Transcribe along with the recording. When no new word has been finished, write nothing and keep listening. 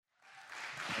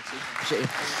Appreciate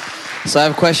you. So I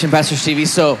have a question, Pastor Stevie.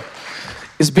 So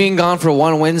is being gone for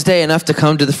one Wednesday enough to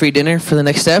come to the free dinner for the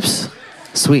next steps?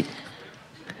 Sweet.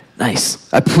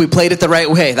 Nice. We played it the right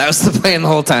way. That was the plan the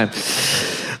whole time.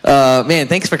 Man,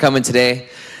 thanks for coming today.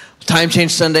 Time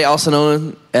Change Sunday, also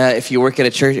known, if you work at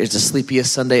a church, is the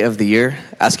sleepiest Sunday of the year.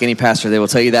 Ask any pastor, they will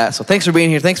tell you that. So thanks for being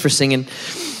here. Thanks for singing.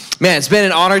 Man, it's been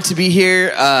an honor to be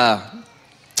here.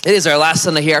 It is our last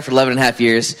Sunday here after 11 and a half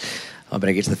years. I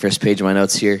better get to the first page of my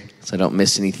notes here so I don't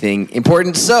miss anything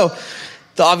important. So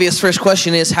the obvious first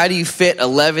question is, how do you fit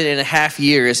 11 and a half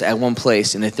years at one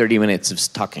place in the 30 minutes of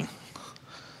talking?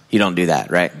 You don't do that,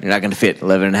 right? You're not going to fit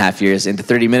 11 and a half years into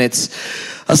 30 minutes.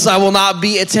 So I will not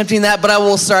be attempting that, but I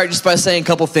will start just by saying a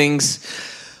couple things.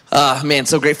 Man,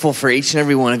 so grateful for each and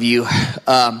every one of you.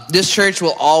 This church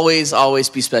will always, always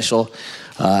be special.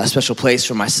 A special place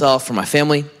for myself, for my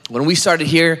family. When we started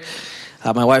here,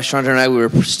 my wife Chandra and I, we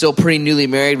were still pretty newly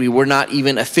married. We were not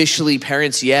even officially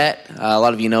parents yet. A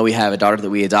lot of you know we have a daughter that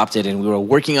we adopted, and we were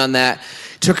working on that.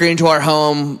 Took her into our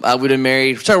home. We'd been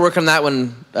married. Started working on that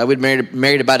when we'd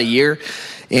married about a year,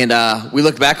 and we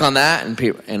looked back on that,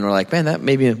 and we're like, man, that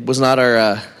maybe was not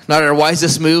our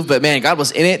wisest move, but man, God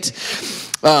was in it.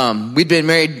 We'd been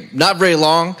married not very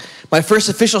long. My first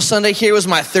official Sunday here was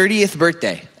my 30th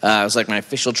birthday. It was like my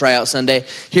official tryout Sunday.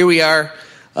 Here we are.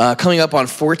 Coming up on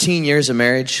 14 years of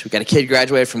marriage. We got a kid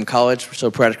graduated from college. We're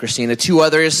so proud of Christina. Two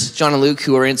others, John and Luke,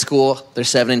 who are in school. They're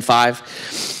 7 and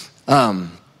 5.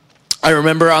 I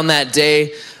remember on that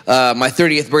day, my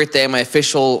 30th birthday, my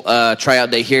official tryout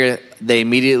day here, they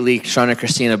immediately, Sean and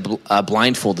Christina,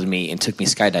 blindfolded me and took me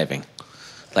skydiving.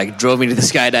 Like, drove me to the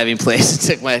skydiving place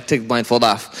and took the blindfold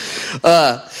off.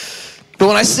 But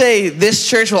when I say this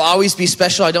church will always be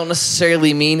special, I don't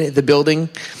necessarily mean the building.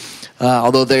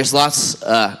 Although there's lots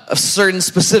of certain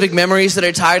specific memories that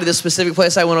are tied to this specific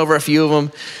place. I went over a few of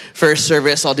them first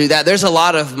service. I'll do that. There's a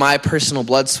lot of my personal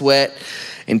blood, sweat,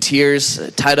 and tears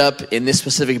tied up in this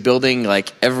specific building,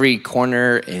 like every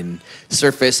corner and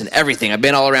surface and everything. I've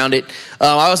been all around it.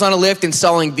 I was on a lift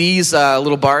installing these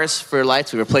little bars for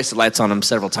lights. We replaced the lights on them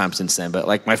several times since then. But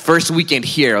like my first weekend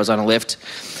here, I was on a lift,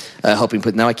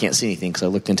 now I can't see anything because I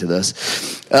looked into those.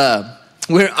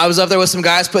 I was up there with some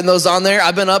guys putting those on there.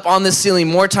 I've been up on this ceiling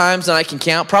more times than I can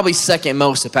count. Probably second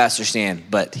most to Pastor Stan,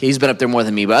 but he's been up there more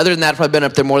than me. But other than that, I've probably been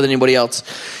up there more than anybody else.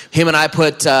 Him and I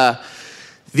put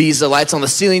these lights on the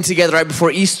ceiling together right before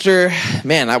Easter.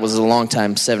 Man, that was a long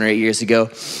time, 7 or 8 years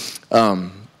ago.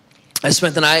 I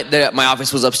spent the night there. My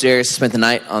office was upstairs. Spent the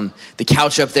night on the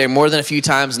couch up there more than a few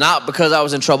times. Not because I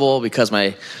was in trouble, because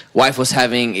my wife was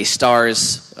having a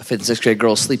 5th and 6th grade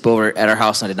girl sleepover at our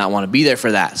house, and I did not want to be there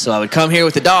for that. So I would come here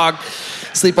with the dog,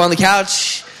 sleep on the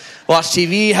couch, watch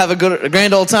TV, have a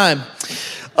grand old time.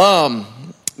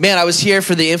 Man, I was here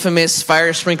for the infamous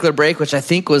fire sprinkler break, which I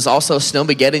think was also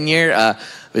Snowmageddon year. I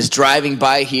was driving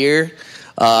by here.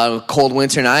 Cold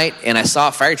winter night, and I saw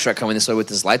a fire truck coming this way with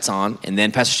his lights on, and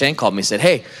then Pastor Shane called me and said,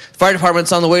 hey, fire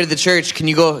department's on the way to the church. Can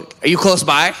you go? Are you close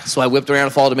by? So I whipped around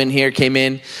and followed him in here, came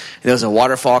in, and there was a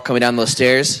waterfall coming down those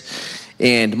stairs,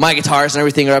 and my guitars and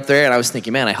everything are up there, and I was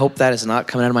thinking, man, I hope that is not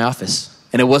coming out of my office.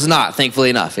 And it was not,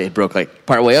 thankfully enough. It broke like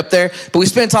part way up there, but we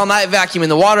spent all night vacuuming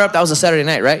the water up. That was a Saturday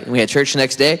night, right? And we had church the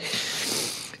next day.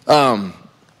 I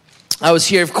was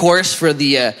here, of course, for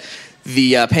the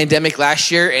pandemic last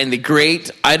year and the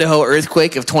great Idaho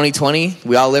earthquake of 2020.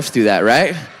 We all lived through that,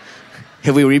 right?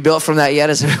 Have we rebuilt from that yet?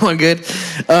 Is everyone good?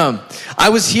 I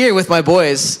was here with my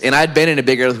boys, and I'd been in a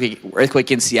big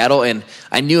earthquake in Seattle, and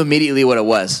I knew immediately what it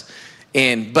was.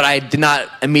 But I did not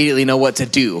immediately know what to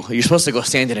do. You're supposed to go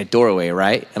stand in a doorway,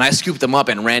 right? And I scooped them up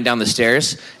and ran down the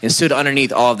stairs and stood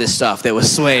underneath all of this stuff that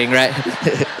was swaying, right?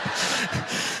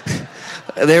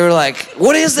 They were like,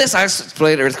 what is this? I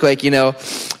explained earthquake, and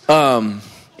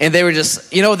they were just,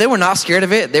 they were not scared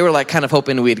of it. They were like kind of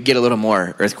hoping we'd get a little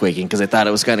more earthquaking because they thought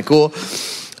it was kind of cool.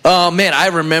 Man, I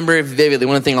remember vividly,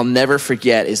 one thing I'll never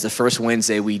forget is the first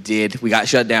Wednesday we got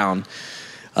shut down.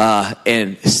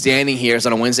 And standing here, it was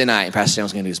on a Wednesday night, and Pastor Stan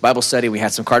was going to do his Bible study. We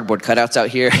had some cardboard cutouts out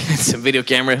here, and some video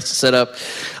cameras set up.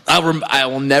 I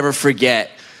will never forget,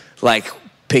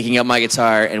 picking up my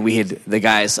guitar, and we had the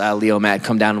guys, Leo and Matt,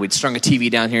 come down, and we'd strung a TV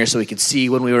down here so we could see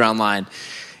when we were online,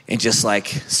 and just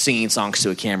singing songs to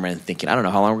a camera and thinking, I don't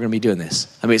know how long we're going to be doing this.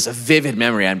 I mean, it's a vivid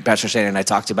memory, and Pastor Shannon and I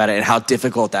talked about it and how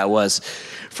difficult that was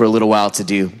for a little while to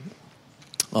do.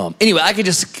 Anyway, I could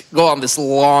just go on this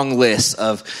long list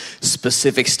of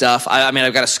specific stuff. I mean,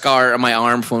 I've got a scar on my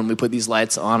arm from when we put these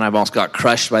lights on. I've also got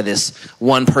crushed by this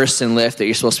one-person lift that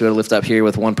you're supposed to be able to lift up here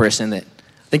with one person. That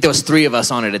I think there was 3 of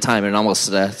us on at a time, and it almost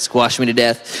squashed me to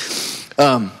death.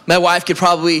 My wife could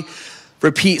probably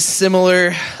repeat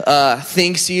similar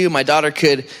things to you. My daughter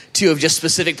could too, of just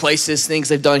specific places, things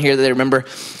they've done here that they remember.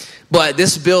 But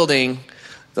this building,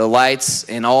 the lights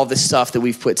and all this stuff that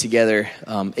we've put together,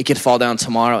 it could fall down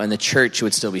tomorrow and the church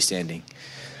would still be standing.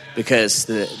 Because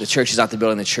the church is not the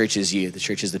building, the church is you. The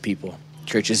church is the people. The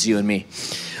church is you and me.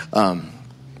 And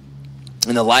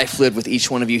the life lived with each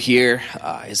one of you here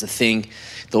is a thing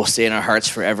that will stay in our hearts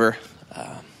forever.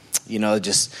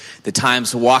 Just the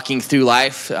times walking through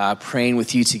life, praying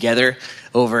with you together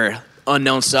over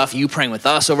unknown stuff, you praying with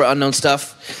us over unknown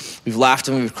stuff. We've laughed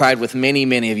and we've cried with many,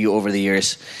 many of you over the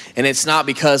years. And it's not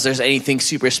because there's anything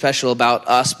super special about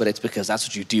us, but it's because that's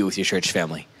what you do with your church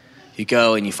family. You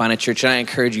go and you find a church, and I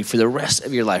encourage you for the rest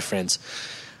of your life, friends,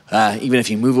 even if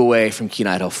you move away from Keene,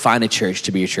 Idaho, find a church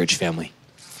to be your church family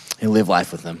and live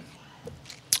life with them.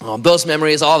 Those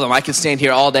memories, all of them, I could stand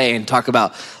here all day and talk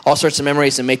about all sorts of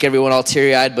memories and make everyone all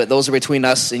teary-eyed, but those are between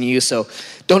us and you, so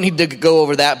don't need to go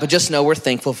over that, but just know we're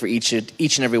thankful for each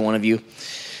and every one of you.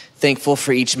 Thankful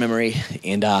for each memory,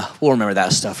 and we'll remember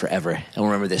that stuff forever, and we'll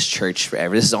remember this church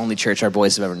forever. This is the only church our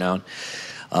boys have ever known,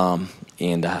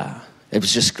 and I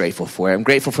was just grateful for it. I'm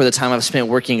grateful for the time I've spent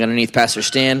working underneath Pastor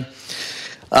Stan.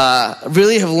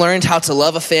 Really have learned how to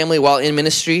love a family while in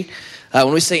ministry.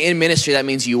 When we say in ministry, that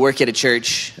means you work at a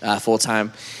church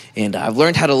full-time, and I've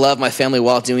learned how to love my family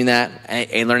while doing that,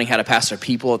 and learning how to pastor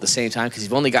people at the same time, because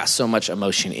you've only got so much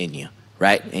emotion in you.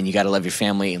 Right? And you got to love your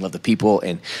family and love the people.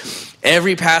 And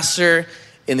every pastor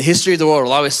in the history of the world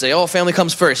will always say, oh, family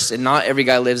comes first. And not every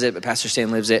guy lives it, but Pastor Stan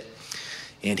lives it.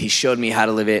 And he showed me how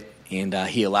to live it. And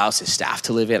he allows his staff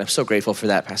to live it. I'm so grateful for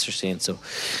that, Pastor Stan. So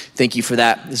thank you for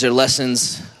that. These are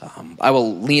lessons I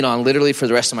will lean on literally for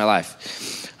the rest of my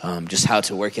life. Just how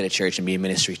to work at a church and be in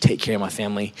ministry, take care of my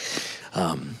family.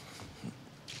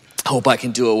 Hope I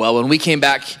can do it well. When we came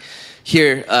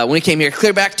here,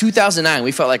 clear back 2009,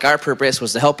 we felt like our purpose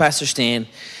was to help Pastor Stan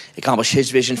accomplish his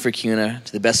vision for CUNA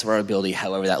to the best of our ability,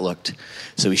 however that looked.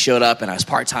 So we showed up, and I was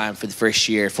part-time for the first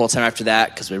year, full-time after that,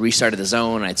 because we restarted the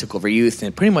zone, and I took over youth,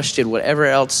 and pretty much did whatever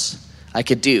else I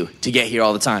could do to get here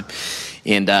all the time.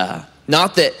 And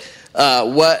not that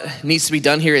what needs to be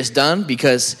done here is done,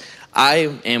 because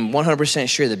I am 100%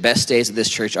 sure the best days of this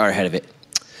church are ahead of it.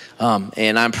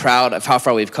 And I'm proud of how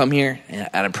far we've come here, and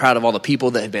I'm proud of all the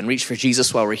people that have been reached for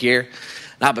Jesus while we're here.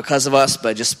 Not because of us,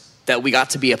 but just that we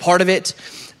got to be a part of it.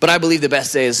 But I believe the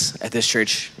best days at this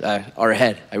church are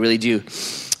ahead. I really do.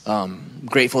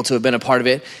 Grateful to have been a part of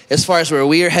it. As far as where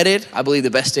we are headed, I believe the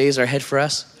best days are ahead for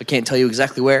us. I can't tell you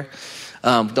exactly where.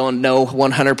 Don't know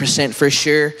 100% for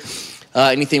sure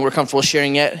anything we're comfortable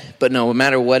sharing yet. But no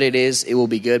matter what it is, it will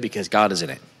be good because God is in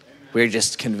it. We're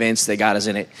just convinced that God is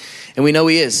in it. And we know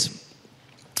he is.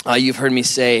 You've heard me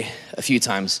say a few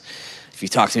times, if you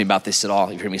talk to me about this at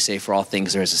all, you've heard me say, for all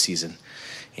things there is a season.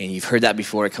 And you've heard that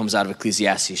before. It comes out of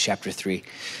Ecclesiastes chapter 3.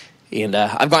 And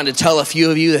I've gotten to tell a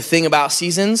few of you the thing about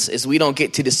seasons is we don't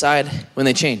get to decide when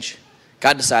they change.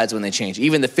 God decides when they change.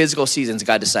 Even the physical seasons,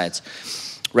 God decides,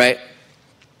 right?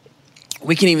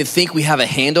 We can even think we have a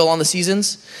handle on the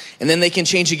seasons, and then they can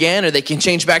change again, or they can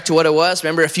change back to what it was.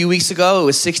 Remember a few weeks ago, it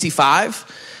was 65,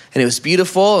 and it was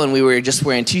beautiful, and we were just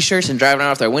wearing t-shirts and driving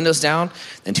around with our windows down.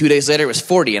 Then 2 days later, it was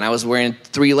 40, and I was wearing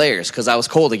 3 layers because I was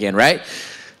cold again, right?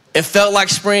 It felt like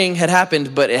spring had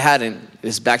happened, but it hadn't. It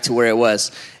was back to where it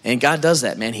was. And God does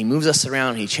that, man. He moves us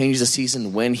around. He changes the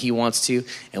season when he wants to,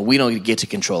 and we don't get to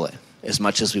control it as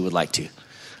much as we would like to.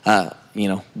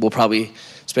 We'll probably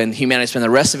humanity spend the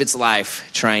rest of its life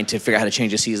trying to figure out how to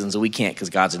change the seasons, and we can't because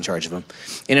God's in charge of them.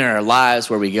 And in our lives,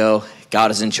 where we go,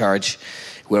 God is in charge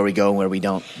where we go and where we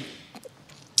don't.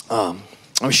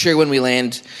 I'm sure when we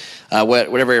land,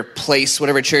 whatever place,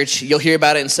 whatever church, you'll hear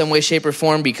about it in some way, shape, or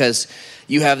form because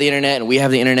you have the internet and we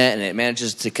have the internet, and it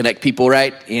manages to connect people,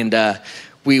 right? And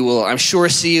we will, I'm sure,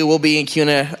 see you. We'll be in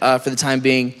CUNA for the time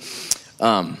being.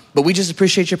 But we just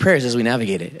appreciate your prayers as we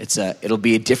navigate it. It'll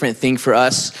be a different thing for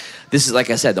us. This is, like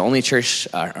I said, the only church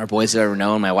our boys have ever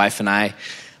known. My wife and I,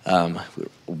 a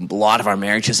lot of our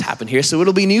marriages happened here, so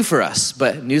it'll be new for us.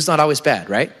 But new's not always bad,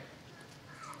 right?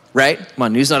 Right? Come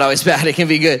on, new's not always bad. It can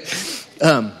be good.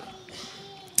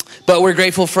 But we're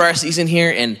grateful for our season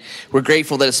here, and we're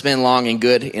grateful that it's been long and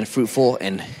good and fruitful,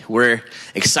 and we're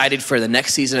excited for the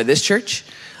next season of this church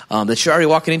that you're already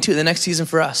walking into, the next season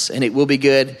for us. And it will be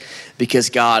good because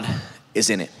God is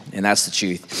in it, and that's the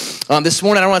truth. This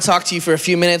morning, I want to talk to you for a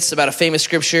few minutes about a famous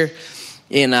scripture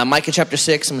in Micah chapter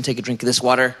 6. I'm going to take a drink of this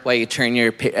water while you turn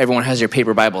everyone has your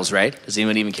paper Bibles, right? Does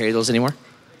anyone even carry those anymore?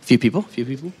 A few people.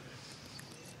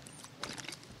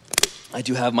 I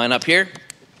do have mine up here.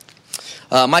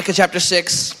 Micah chapter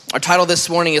 6. Our title this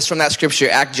morning is from that scripture,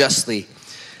 Act Justly.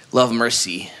 love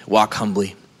mercy, walk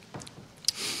humbly.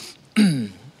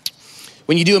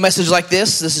 When you do a message like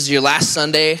this is your last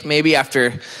Sunday, maybe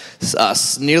after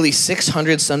nearly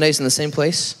 600 Sundays in the same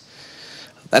place.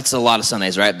 That's a lot of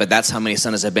Sundays, right? But that's how many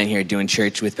Sundays I've been here doing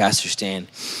church with Pastor Stan.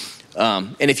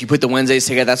 And if you put the Wednesdays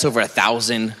together, that's over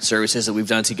 1,000 services that we've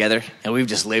done together. And we've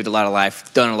just lived a lot of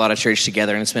life, done a lot of church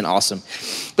together, and it's been awesome.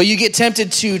 But you get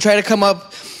tempted to try to come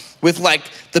up with like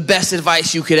the best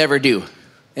advice you could ever do.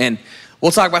 And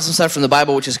we'll talk about some stuff from the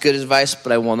Bible, which is good advice,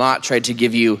 but I will not try to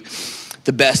give you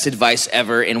the best advice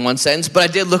ever in one sentence. But I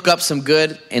did look up some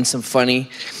good and some funny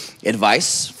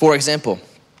advice. For example,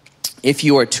 if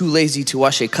you are too lazy to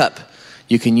wash a cup,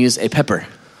 you can use a pepper.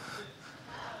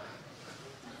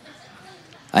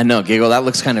 I know, giggle, that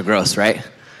looks kind of gross, right?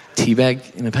 Tea bag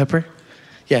in a pepper?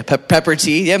 Yeah, pepper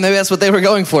tea. Yeah, maybe that's what they were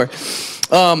going for.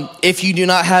 If you do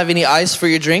not have any ice for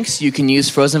your drinks, you can use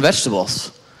frozen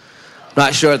vegetables.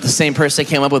 Not sure if the same person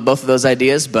came up with both of those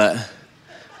ideas, but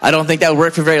I don't think that would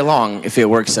work for very long if it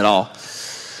works at all.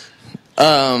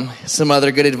 Some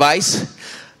other good advice.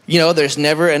 You know, there's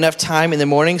never enough time in the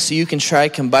morning, so you can try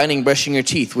combining brushing your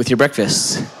teeth with your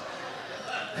breakfast.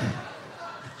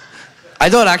 I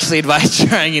don't actually advise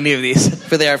trying any of these,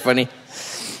 but they are funny.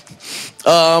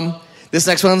 This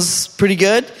next one's pretty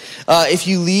good. If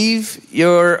you leave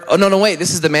your... Oh, no, wait.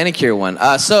 This is the manicure one.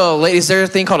 So, ladies, there's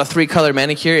a thing called a 3-color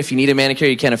manicure. If you need a manicure,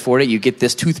 you can't afford it. You get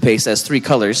this toothpaste that has 3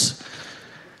 colors.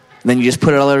 And then you just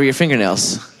put it all over your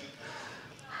fingernails.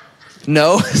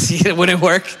 No? It wouldn't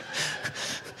work?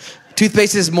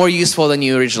 Toothpaste is more useful than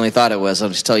you originally thought it was. I'll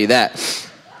just tell you that.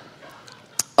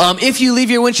 If you leave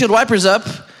your windshield wipers up,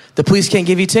 the police can't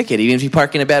give you a ticket, even if you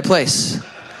park in a bad place.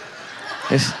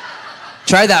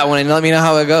 Try that one and let me know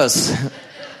how it goes.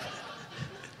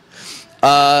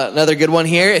 Another good one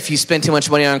here. If you spend too much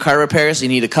money on car repairs, you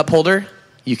need a cup holder.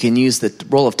 You can use the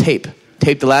roll of tape.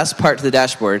 Tape the last part to the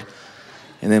dashboard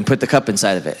and then put the cup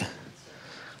inside of it.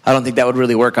 I don't think that would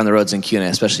really work on the roads in Kuna,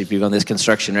 especially if you're on this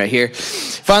construction right here.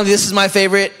 Finally, this is my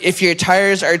favorite. If your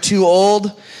tires are too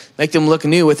old, make them look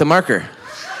new with a marker.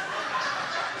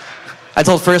 I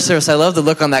told First Service, I love the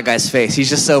look on that guy's face. He's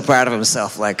just so proud of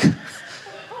himself. Like, look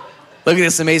at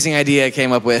this amazing idea I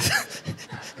came up with.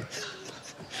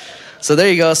 So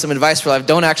there you go, some advice for life.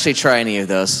 Don't actually try any of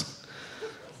those.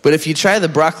 But if you try the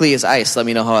broccoli as ice, let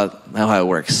me know how it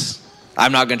works.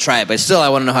 I'm not going to try it, but still I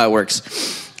want to know how it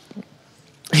works.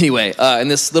 Anyway, in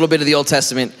this little bit of the Old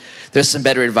Testament, there's some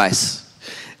better advice.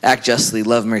 Act justly,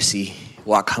 love mercy,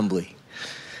 walk humbly.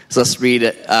 So let's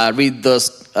read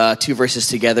those 2 verses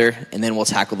together, and then we'll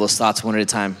tackle those thoughts one at a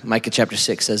time. Micah chapter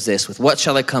 6 says this, "With what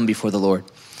shall I come before the Lord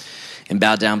and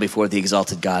bow down before the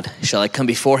exalted God? Shall I come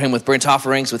before him with burnt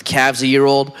offerings, with calves a year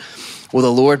old? Will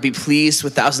the Lord be pleased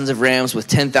with thousands of rams, with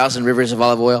 10,000 rivers of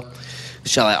olive oil?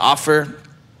 Shall I offer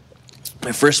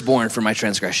my firstborn for my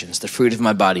transgressions, the fruit of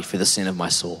my body for the sin of my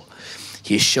soul?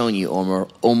 He has shown you,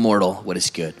 O mortal, what is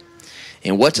good.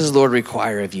 And what does the Lord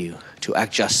require of you? To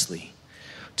act justly,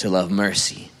 to love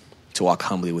mercy, to walk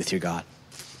humbly with your God."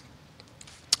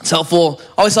 It's helpful,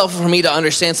 always helpful for me to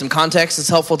understand some context. It's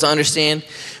helpful to understand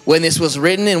when this was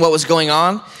written and what was going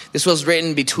on. This was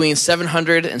written between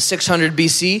 700 and 600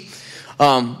 BC.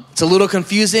 It's a little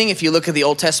confusing if you look at the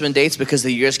Old Testament dates because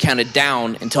the years counted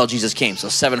down until Jesus came. So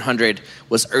 700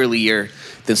 was earlier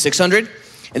than 600.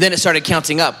 And then it started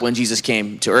counting up when Jesus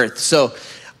came to earth. So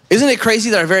isn't it crazy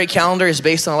that our very calendar is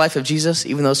based on the life of Jesus?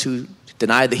 Even those who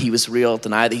deny that he was real,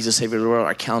 deny that he's the Savior of the world,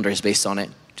 our calendar is based on it.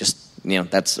 Just,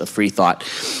 that's a free thought.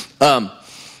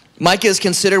 Micah is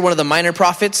considered one of the minor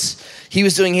prophets. He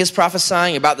was doing his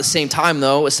prophesying about the same time,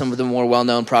 though, as some of the more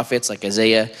well-known prophets like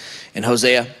Isaiah and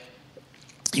Hosea.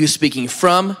 He was speaking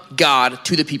from God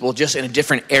to the people just in a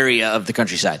different area of the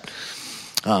countryside.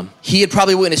 He had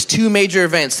probably witnessed 2 major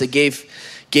events that gave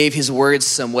his words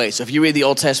some weight. So if you read the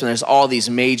Old Testament, there's all these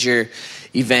major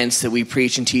events that we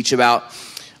preach and teach about.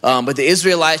 But the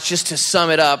Israelites, just to sum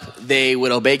it up, they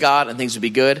would obey God and things would be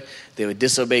good. They would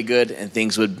disobey God and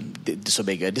things would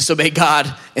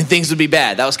be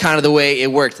bad. That was kind of the way it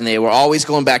worked, and they were always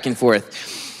going back and forth.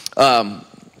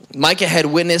 Micah had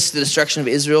witnessed the destruction of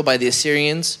Israel by the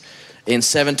Assyrians in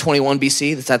 721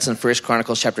 BC. That's in 1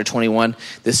 Chronicles chapter 21.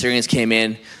 The Assyrians came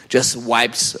in, just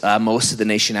wiped most of the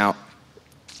nation out.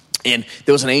 And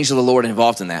there was an angel of the Lord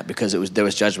involved in that because there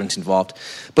was judgment involved.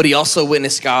 But he also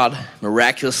witnessed God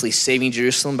miraculously saving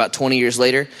Jerusalem about 20 years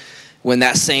later when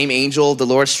that same angel, the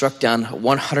Lord, struck down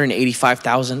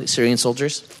 185,000 Assyrian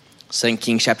soldiers. 2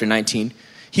 Kings chapter 19.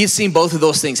 He had seen both of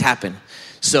those things happen.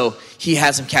 So he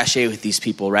had some cachet with these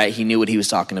people, right? He knew what he was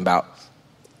talking about.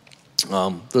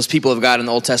 Those people of God in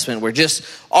the Old Testament were just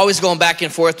always going back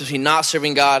and forth between not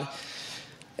serving God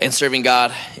and serving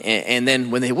God. And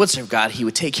then when they would serve God, he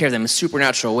would take care of them in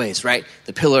supernatural ways, right?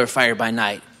 The pillar of fire by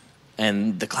night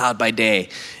and the cloud by day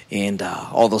and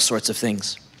all those sorts of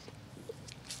things.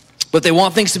 But they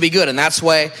want things to be good, and that's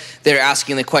why they're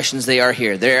asking the questions they are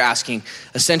here. They're asking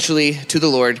essentially to the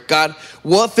Lord, God,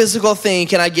 what physical thing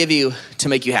can I give you to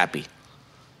make you happy?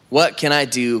 What can I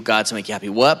do, God, to make you happy?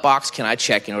 What box can I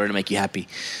check in order to make you happy?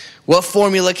 What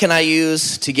formula can I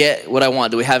use to get what I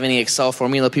want? Do we have any Excel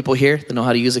formula people here that know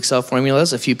how to use Excel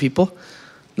formulas? A few people?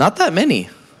 Not that many.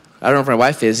 I don't know if my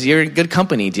wife is. You're in good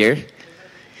company, dear.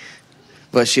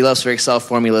 But she loves her Excel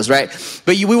formulas, right?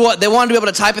 But they want to be able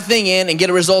to type a thing in and get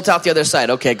a result out the other side.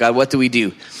 Okay, God, what do we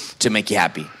do to make you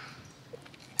happy?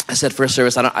 I said first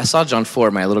service, I saw John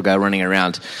Ford, my little guy, running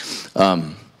around.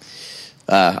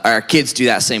 Our kids do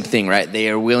that same thing, right? They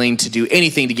are willing to do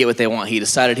anything to get what they want. He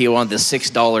decided he wanted the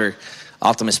 $6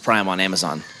 Optimus Prime on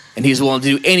Amazon. And he was willing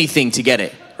to do anything to get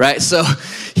it, right? So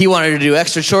he wanted to do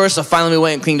extra chores. So finally we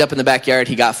went and cleaned up in the backyard.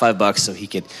 He got $5 so he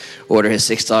could order his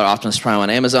 $6 Optimus Prime on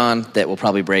Amazon that will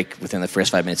probably break within the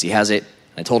first 5 minutes he has it.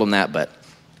 I told him that, but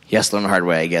he has to learn the hard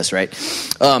way, I guess, right?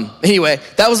 Anyway,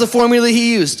 that was the formula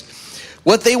he used.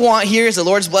 What they want here is the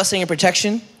Lord's blessing and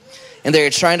protection, and they're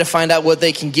trying to find out what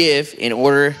they can give in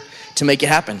order to make it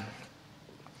happen.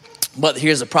 But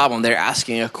here's the problem. They're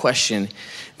asking a question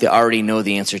they already know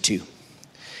the answer to.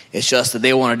 It's just that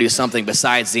they want to do something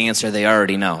besides the answer they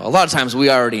already know. A lot of times we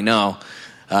already know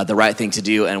the right thing to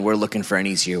do, and we're looking for an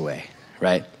easier way,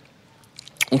 right?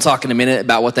 We'll talk in a minute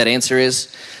about what that answer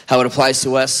is, how it applies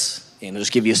to us, and I'll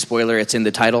just give you a spoiler. It's in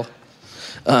the title.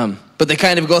 But they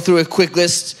kind of go through a quick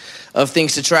list of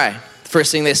things to try. The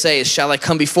first thing they say is, shall I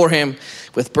come before him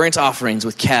with burnt offerings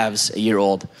with calves a year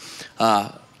old?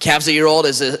 Calves a year old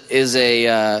is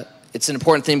it's an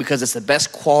important thing because it's the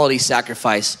best quality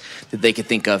sacrifice that they could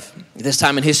think of. At this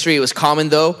time in history, it was common,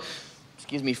 though,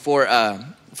 for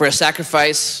a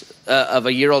sacrifice of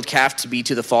a year-old calf to be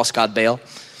to the false god Baal.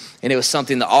 And it was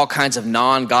something that all kinds of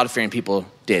non-God-fearing people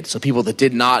did. So people that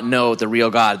did not know the real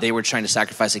God, they were trying to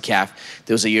sacrifice a calf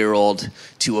that was a year old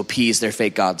to appease their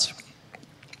fake gods.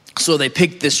 So they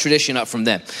picked this tradition up from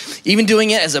them. Even doing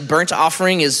it as a burnt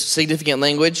offering is significant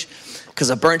language, because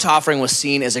a burnt offering was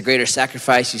seen as a greater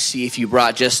sacrifice. You see, if you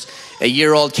brought just a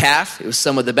year-old calf, it was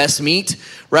some of the best meat,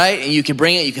 right? And you could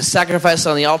bring it, you could sacrifice it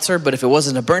on the altar, but if it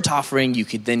wasn't a burnt offering, you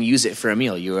could then use it for a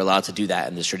meal. You were allowed to do that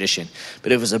in this tradition.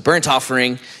 But if it was a burnt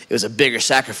offering, it was a bigger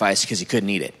sacrifice because you couldn't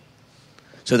eat it.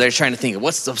 So they're trying to think of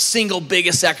what's the single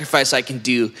biggest sacrifice I can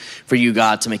do for you,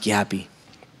 God, to make you happy.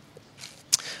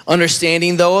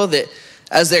 Understanding, though, that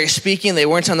as they're speaking, they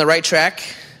weren't on the right track.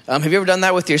 Have you ever done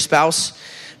that with your spouse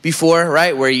before,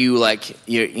 right? Where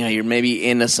you're maybe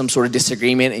in some sort of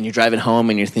disagreement and you're driving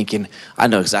home and you're thinking, I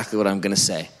know exactly what I'm going to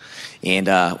say. And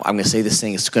I'm going to say this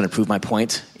thing, it's going to prove my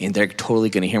point, and they're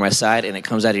totally going to hear my side, and it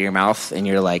comes out of your mouth and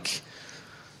you're like,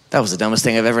 that was the dumbest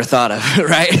thing I've ever thought of,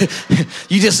 right?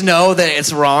 You just know that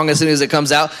it's wrong as soon as it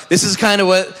comes out. This is kind of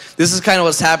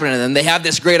what's happening. And then they have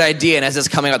this great idea, and as it's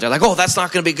coming out, they're like, oh, that's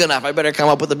not going to be good enough. I better come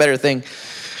up with a better thing.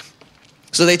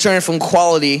 So they turn from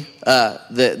quality,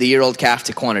 the year-old calf,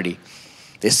 to quantity.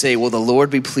 They say, will the Lord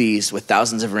be pleased with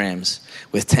thousands of rams,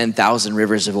 with 10,000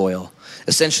 rivers of oil?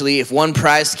 Essentially, if one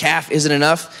prized calf isn't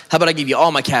enough, how about I give you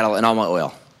all my cattle and all my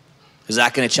oil? Is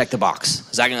that going to check the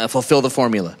box? Is that going to fulfill the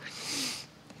formula?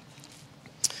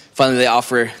 Finally, they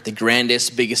offer the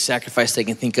grandest, biggest sacrifice they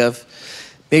can think of.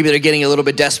 Maybe they're getting a little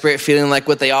bit desperate, feeling like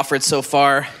what they offered so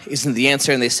far isn't the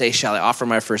answer, and they say, shall I offer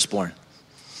my firstborn?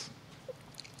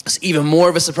 It's even more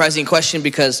of a surprising question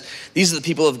because these are the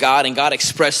people of God, and God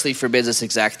expressly forbids this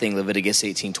exact thing. Leviticus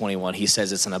 18:21. He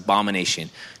says it's an abomination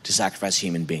to sacrifice a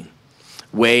human being.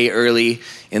 Way early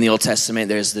in the Old Testament,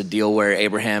 there's the deal where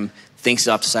Abraham thinks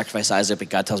he'll have to sacrifice Isaac, but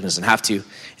God tells him he doesn't have to.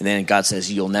 And then God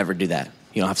says, you'll never do that.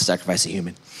 You don't have to sacrifice a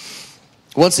human.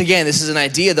 Once again, this is an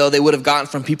idea, though, they would have gotten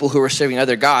from people who were serving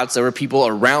other gods. There were people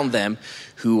around them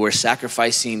who were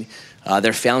sacrificing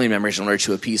their family members in order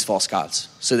to appease false gods.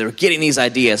 So they were getting these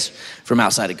ideas from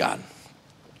outside of God.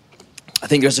 I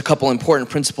think there's a couple important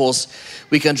principles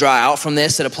we can draw out from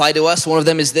this that apply to us. One of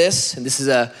them is this, and this is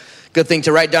a good thing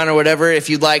to write down or whatever if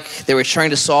you'd like. They were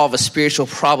trying to solve a spiritual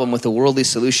problem with a worldly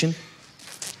solution.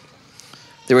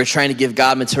 They were trying to give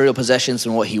God material possessions,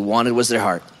 and what he wanted was their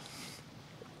heart.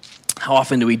 How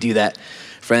often do we do that,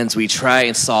 friends? We try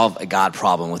and solve a God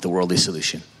problem with a worldly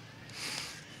solution.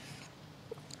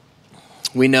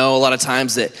 We know a lot of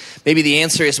times that maybe the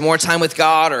answer is more time with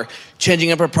God or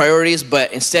changing up our priorities,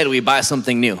 but instead we buy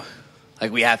something new.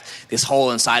 Like we have this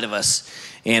hole inside of us.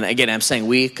 And again, I'm saying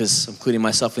we because I'm including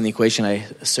myself in the equation. I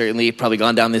certainly probably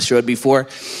gone down this road before.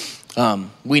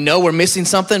 We know we're missing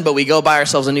something, but we go buy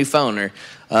ourselves a new phone or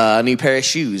a new pair of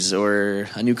shoes or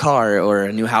a new car or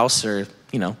a new house or,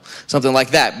 something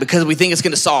like that because we think it's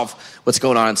going to solve what's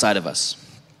going on inside of us.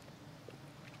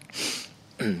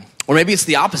 Or maybe it's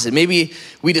the opposite. Maybe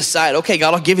we decide, okay,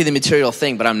 God, I'll give you the material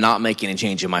thing, but I'm not making a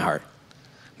change in my heart.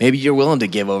 Maybe you're willing to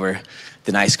give over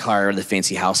the nice car or the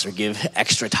fancy house or give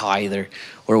extra tithe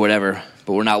or whatever,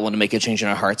 but we're not willing to make a change in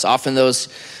our hearts. Often those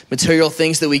material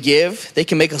things that we give, they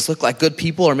can make us look like good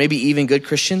people or maybe even good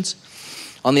Christians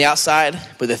on the outside,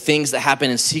 but the things that happen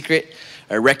in secret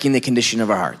are wrecking the condition of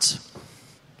our hearts.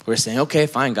 We're saying, okay,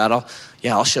 fine, God,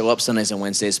 I'll show up Sundays and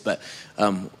Wednesdays, but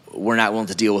we're not willing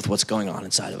to deal with what's going on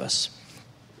inside of us.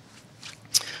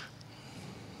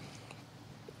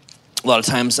 A lot of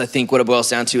times, I think what it boils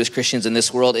down to as Christians in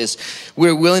this world is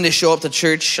we're willing to show up to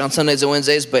church on Sundays and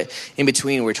Wednesdays, but in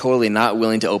between, we're totally not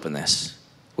willing to open this.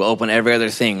 We'll open every other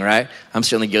thing, right? I'm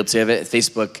certainly guilty of it.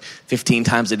 Facebook 15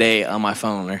 times a day on my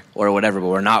phone or whatever, but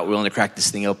we're not willing to crack this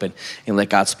thing open and let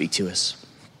God speak to us.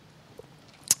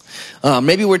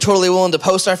 Maybe we're totally willing to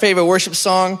post our favorite worship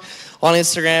song on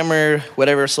Instagram or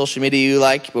whatever social media you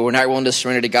like, but we're not willing to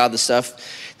surrender to God the stuff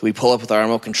that we pull up with our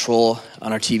remote control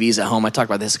on our TVs at home. I talked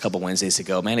about this a couple Wednesdays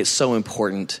ago. Man, it's so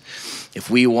important if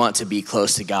we want to be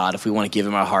close to God, if we want to give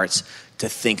him our hearts, to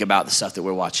think about the stuff that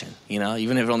we're watching,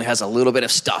 even if it only has a little bit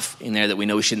of stuff in there that we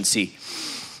know we shouldn't see.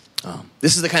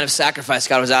 This is the kind of sacrifice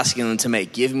God was asking them to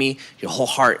make. Give me your whole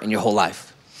heart and your whole life.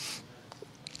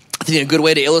 I think a good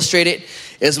way to illustrate it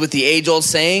is with the age-old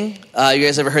saying. You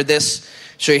guys ever heard this?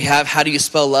 Sure you have. How do you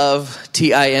spell love?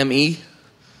 T-I-M-E,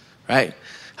 right?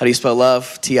 How do you spell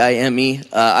love? T-I-M-E.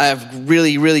 I have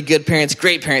really, really good parents,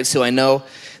 great parents who I know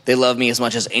they love me as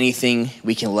much as anything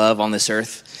we can love on this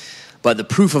earth. But the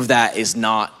proof of that is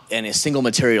not in a single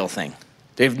material thing.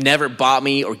 They've never bought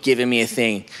me or given me a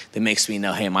thing that makes me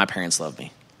know, hey, my parents love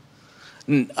me.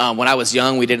 When I was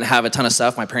young, we didn't have a ton of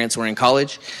stuff. My parents were in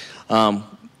college.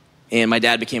 And my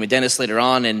dad became a dentist later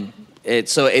on. And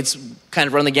so it's kind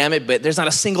of run the gamut. But there's not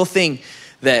a single thing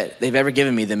that they've ever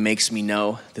given me that makes me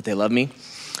know that they love me.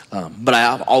 But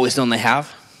I've always known they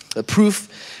have. The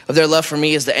proof of their love for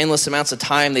me is the endless amounts of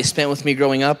time they spent with me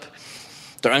growing up.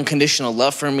 Their unconditional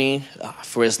love for me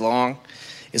for as long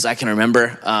as I can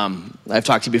remember. I've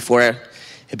talked to you before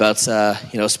about,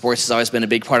 sports has always been a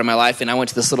big part of my life. And I went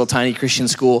to this little tiny Christian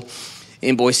school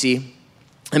in Boise.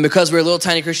 And because we're a little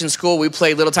tiny Christian school, we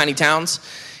played little tiny towns.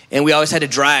 And we always had to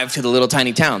drive to the little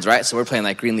tiny towns, right? So we're playing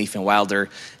like Greenleaf and Wilder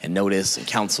and Notice and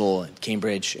Council and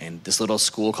Cambridge and this little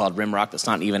school called Rimrock that's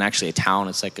not even actually a town.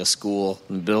 It's like a school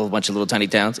in the middle of a bunch of little tiny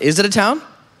towns. Is it a town?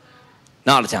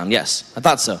 Not a town, yes. I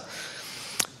thought so.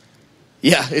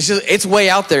 Yeah, it's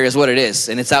way out there is what it is.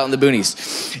 And it's out in the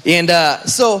boonies. And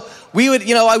so we would,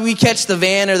 we catch the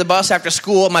van or the bus after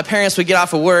school. My parents would get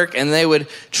off of work and they would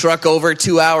truck over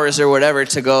 2 hours or whatever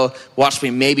to go watch me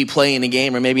maybe play in a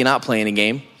game or maybe not play in a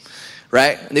game.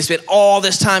 Right? And they spent all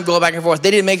this time going back and forth.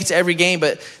 They didn't make it to every game,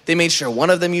 but they made sure one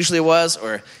of them usually was,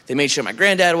 or they made sure my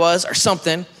granddad was, or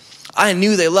something. I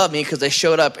knew they loved me because they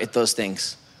showed up at those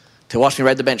things to watch me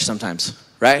ride the bench sometimes,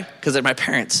 right? Because they're my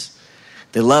parents.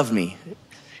 They love me.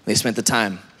 They spent the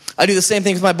time. I do the same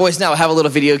thing with my boys now. I have a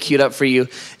little video queued up for you.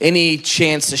 Any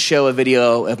chance to show a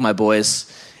video of my boys.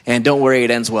 And don't worry,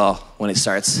 it ends well when it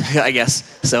starts, I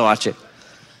guess. So watch it.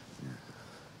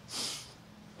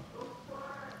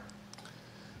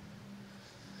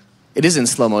 It is in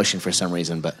slow motion for some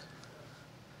reason, but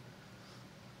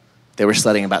they were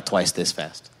sledding about twice this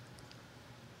fast.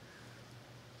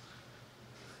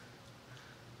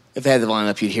 If they had the volume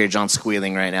up, you'd hear John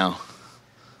squealing right now.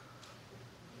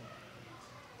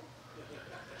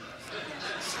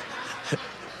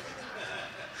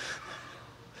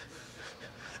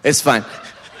 It's fine.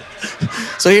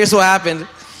 So here's what happened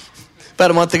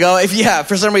about a month ago.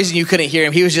 For some reason you couldn't hear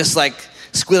him, he was just like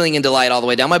squealing in delight all the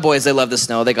way down. My boys, they love the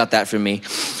snow. They got that from me.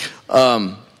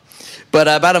 But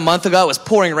about a month ago, it was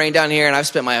pouring rain down here, and I've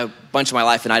spent a bunch of my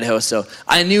life in Idaho, so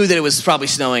I knew that it was probably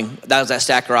snowing. That was that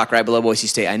stack of rock right below Boise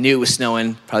State. I knew it was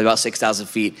snowing, probably about 6,000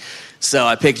 feet. So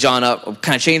I picked John up,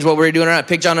 kind of changed what we were doing around. I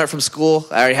picked John up from school.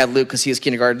 I already had Luke because he was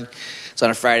kindergarten. So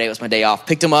on a Friday, it was my day off.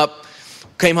 Picked him up,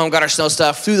 came home, got our snow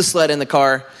stuff, threw the sled in the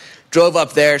car, drove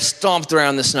up there, stomped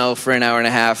around the snow for an hour and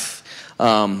a half.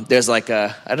 There's I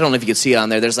don't know if you can see it on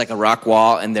there, there's like a rock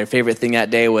wall, and their favorite thing that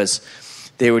day was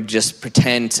they would just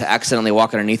pretend to accidentally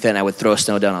walk underneath it, and I would throw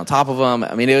snow down on top of them.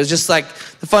 I mean, it was just like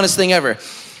the funnest thing ever.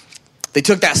 They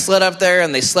took that sled up there,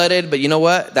 and they sledded, but you know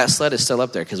what? That sled is still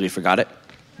up there because we forgot it.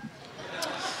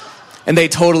 And they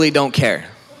totally don't care.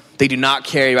 They do not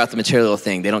care about the material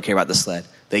thing. They don't care about the sled.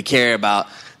 They care about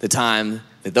the time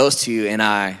that those two and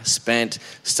I spent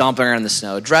stomping around in the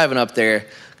snow, driving up there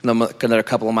another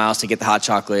couple of miles to get the hot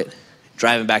chocolate,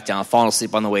 driving back down, falling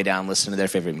asleep on the way down, listening to their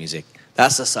favorite music.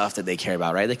 That's the stuff that they care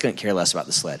about, right? They couldn't care less about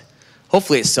the sled.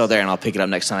 Hopefully it's still there and I'll pick it up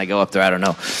next time I go up there. I don't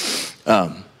know.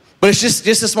 But it's just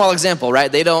a small example,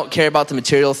 right? They don't care about the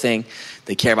material thing.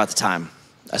 They care about the time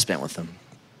I spent with them.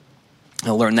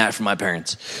 I learned that from my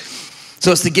parents.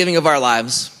 So it's the giving of our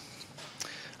lives,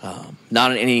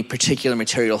 not in any particular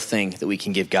material thing that we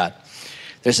can give God.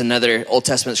 There's another Old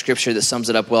Testament scripture that sums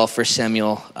it up well. 1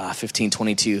 Samuel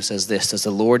 15:22 says this: Does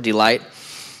the Lord delight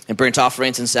in burnt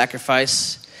offerings and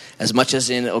sacrifice as much as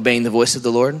in obeying the voice of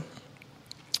the Lord?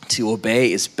 To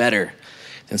obey is better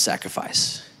than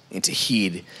sacrifice, and to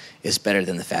heed is better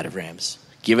than the fat of rams.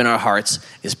 Giving our hearts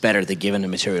is better than giving a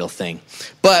material thing.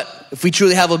 But if we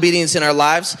truly have obedience in our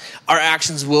lives, our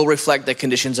actions will reflect the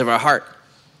conditions of our heart.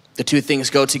 The two things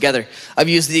go together. I've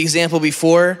used the example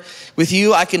before with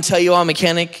you. I can tell you I'm a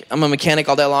mechanic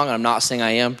all day long. I'm not saying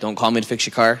I am. Don't call me to fix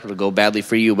your car. It'll go badly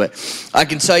for you. But I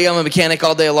can tell you I'm a mechanic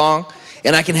all day long,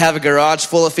 and I can have a garage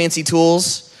full of fancy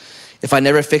tools. If I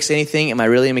never fix anything, am I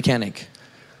really a mechanic?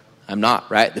 I'm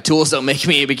not, right? The tools don't make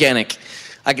me a mechanic.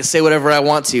 I can say whatever I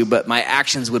want to, but my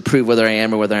actions would prove whether I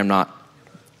am or whether I'm not.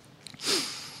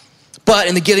 But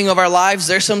in the giving of our lives,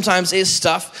 there sometimes is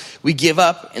stuff we give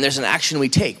up, and there's an action we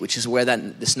take, which is where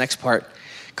this next part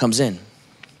comes in.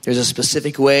 There's a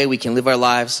specific way we can live our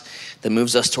lives that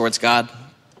moves us towards God.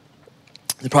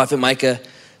 The prophet Micah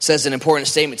says an important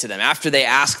statement to them. After they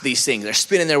ask these things, they're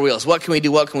spinning their wheels. What can we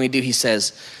do? What can we do? He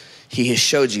says, He has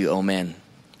showed you, oh man,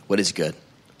 what is good.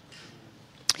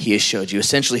 He has showed you.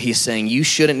 Essentially, he's saying, you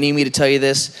shouldn't need me to tell you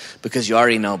this because you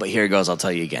already know, but here it goes, I'll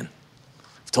tell you again.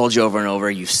 I've told you over and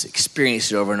over, you've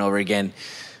experienced it over and over again,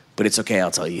 but it's okay,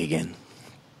 I'll tell you again.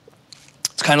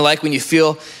 It's kind of like when you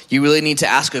feel you really need to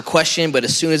ask a question, but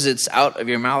as soon as it's out of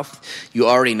your mouth, you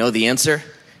already know the answer,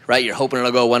 right? You're hoping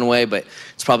it'll go one way, but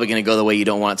it's probably going to go the way you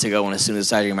don't want it to go, and as soon as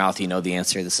it's out of your mouth, you know the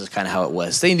answer. This is kind of how it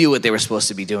was. They knew what they were supposed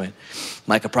to be doing.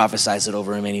 Micah prophesies it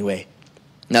over him anyway.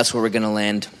 And that's where we're going to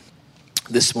land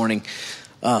this morning,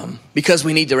 because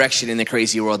we need direction in the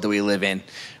crazy world that we live in,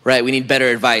 right? We need better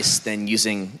advice than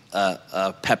using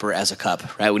a pepper as a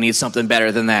cup, right? We need something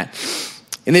better than that.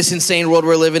 In this insane world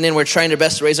we're living in, we're trying our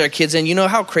best to raise our kids in. You know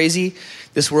how crazy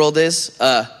this world is?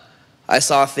 I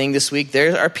saw a thing this week.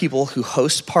 There are people who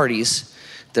host parties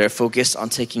that are focused on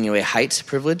taking away height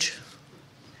privilege.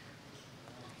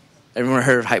 Everyone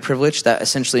heard of height privilege? That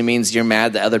essentially means you're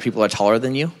mad that other people are taller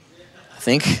than you, I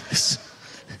think.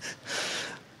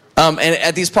 And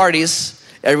at these parties,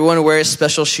 everyone wears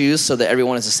special shoes so that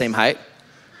everyone is the same height.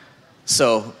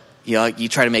 So, you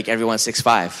try to make everyone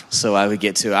 6'5". So I'm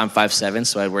 5'7",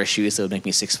 so I'd wear shoes that would make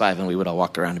me 6'5", and we would all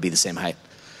walk around and be the same height.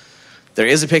 There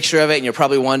is a picture of it, and you're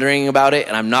probably wondering about it,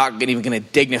 and I'm not even going to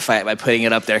dignify it by putting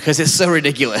it up there because it's so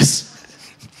ridiculous.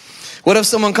 What if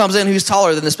someone comes in who's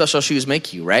taller than the special shoes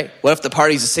make you, right? What if the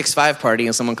party's a 6'5" party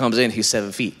and someone comes in who's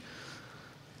 7 feet?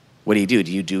 What do?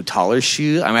 Do you do taller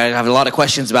shoes? I have a lot of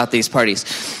questions about these parties.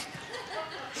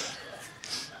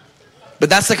 But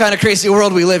that's the kind of crazy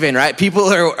world we live in, right? People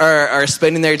are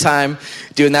spending their time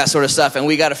doing that sort of stuff, and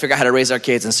we got to figure out how to raise our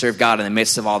kids and serve God in the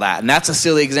midst of all that. And that's a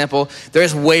silly example.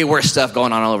 There's way worse stuff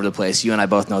going on all over the place. You and I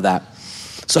both know that.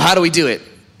 So how do we do it?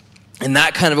 In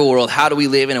that kind of a world, how do we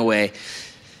live in a way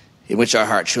in which our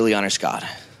heart truly honors God?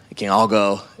 It can all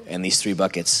go in these three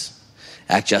buckets.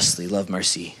 Act justly, love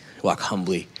mercy, walk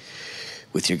humbly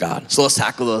with your God. So let's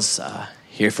tackle those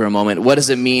here for a moment. What does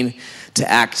it mean to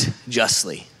act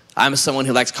justly? I'm someone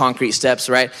who likes concrete steps,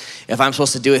 right? If I'm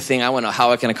supposed to do a thing, I want to know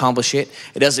how I can accomplish it.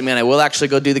 It doesn't mean I will actually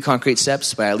go do the concrete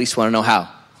steps, but I at least want to know how,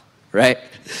 right?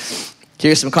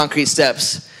 Here's some concrete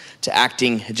steps to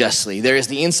acting justly. There is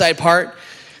the inside part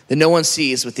that no one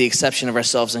sees with the exception of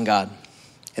ourselves and God.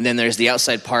 And then there's the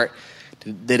outside part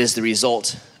that is the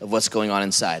result of what's going on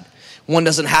inside. One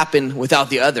doesn't happen without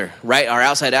the other, right? Our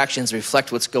outside actions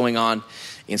reflect what's going on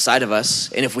inside of us.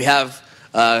 And if we have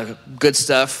good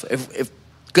stuff, if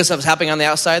good stuff is happening on the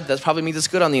outside, that probably means it's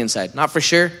good on the inside. Not for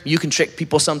sure. You can trick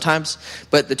people sometimes,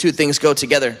 but the two things go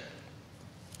together.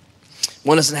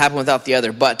 One doesn't happen without the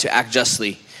other, but to act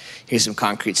justly, here's some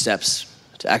concrete steps.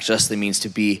 To act justly means to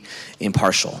be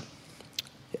impartial.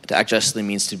 To act justly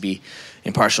means to be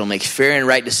impartial, make fair and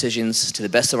right decisions to the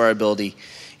best of our ability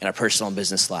in our personal and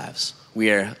business lives. We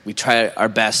try our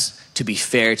best to be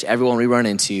fair to everyone we run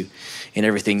into in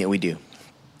everything that we do.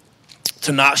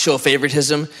 To not show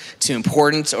favoritism to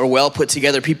important or well put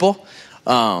together people.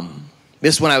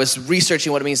 This, when I was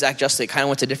researching what it means to act justly, it kind of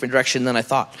went a different direction than I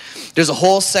thought. There's a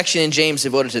whole section in James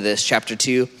devoted to this, chapter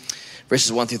 2,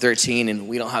 verses 1 through 13, and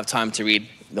we don't have time to read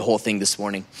the whole thing this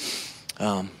morning.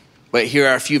 But here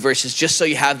are a few verses just so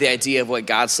you have the idea of what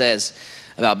God says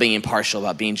about being impartial,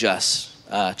 about being just.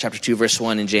 Chapter 2, verse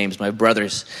 1 in James, my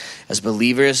brothers, as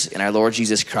believers in our Lord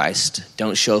Jesus Christ,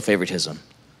 don't show favoritism.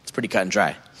 It's pretty cut and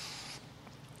dry.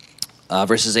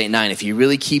 Verses 8 and 9, if you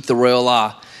really keep the royal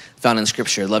law found in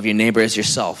Scripture, love your neighbor as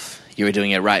yourself, you are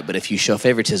doing it right. But if you show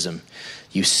favoritism,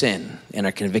 you sin and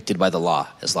are convicted by the law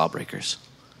as lawbreakers.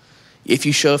 If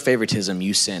you show favoritism,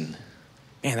 you sin.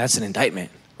 Man, that's an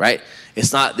indictment, right?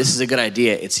 It's not, this is a good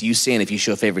idea. It's you sin if you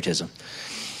show favoritism.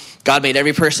 God made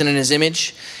every person in his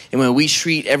image, and when we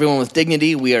treat everyone with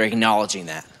dignity, we are acknowledging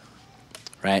that,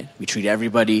 right? We treat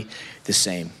everybody the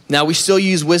same. Now, we still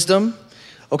use wisdom,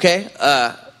 okay?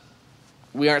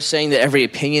 We aren't saying that every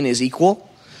opinion is equal,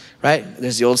 right?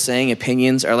 There's the old saying,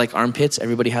 opinions are like armpits.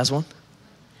 Everybody has one,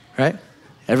 right?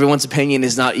 Everyone's opinion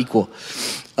is not equal.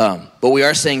 But we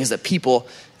are saying is that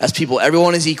as people,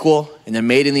 everyone is equal, and they're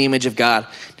made in the image of God,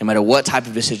 no matter what type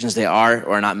of decisions they are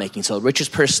or are not making. So the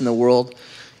richest person in the world,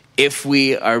 if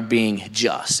we are being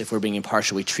just, if we're being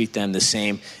impartial, we treat them the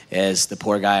same as the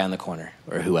poor guy on the corner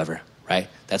or whoever, right?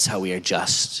 That's how we are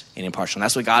just and impartial. And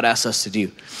that's what God asks us to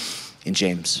do in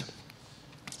James.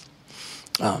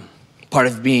 Part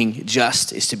of being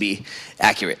just is to be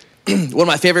accurate. One of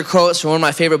my favorite quotes from one of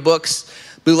my favorite books,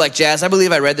 Blue Like Jazz. I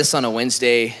believe I read this on a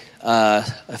Wednesday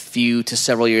a few to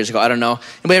several years ago. I don't know.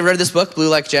 Anybody ever read this book, Blue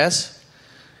Like Jazz?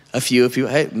 A few.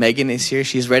 Hey, Megan is here.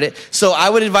 She's read it. So I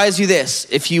would advise you this.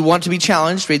 If you want to be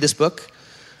challenged, read this book.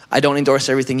 I don't endorse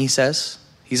everything he says.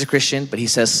 He's a Christian, but he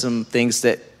says some things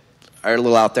that are a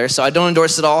little out there. So I don't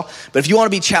endorse it all. But if you want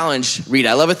to be challenged, read it.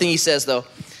 I love a thing he says, though,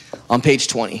 on page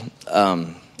 20.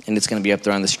 And it's going to be up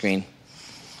there on the screen.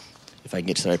 If I can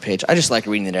get to the right page. I just like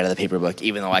reading it out of the paper book,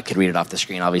 even though I could read it off the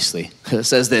screen, obviously. It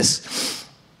says this.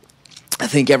 I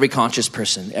think every conscious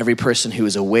person, every person who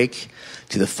is awake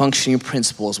to the functioning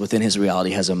principles within his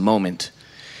reality has a moment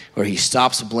where he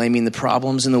stops blaming the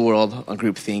problems in the world on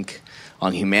groupthink,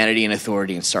 on humanity and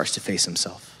authority, and starts to face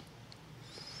himself.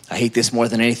 I hate this more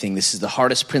than anything. This is the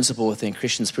hardest principle within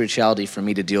Christian spirituality for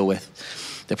me to deal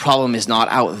with. The problem is not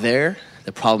out there.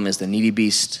 The problem is the needy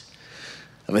beast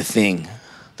of a thing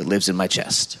that lives in my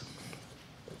chest.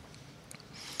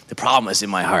 The problem is in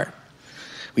my heart.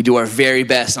 We do our very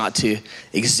best not to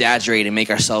exaggerate and make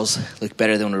ourselves look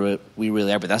better than we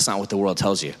really are, but that's not what the world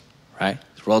tells you, right?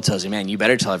 The world tells you, man, you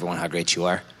better tell everyone how great you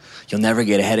are. You'll never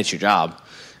get ahead at your job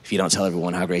if you don't tell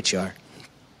everyone how great you are.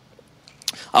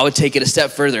 I would take it a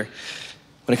step further.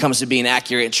 When it comes to being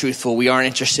accurate and truthful, we aren't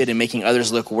interested in making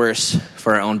others look worse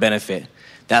for our own benefit.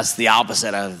 That's the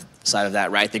opposite side of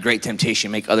that, right? The great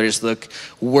temptation, make others look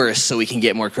worse so we can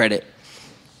get more credit.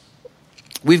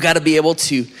 We've got to be able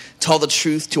to tell the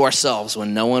truth to ourselves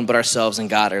when no one but ourselves and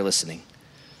God are listening.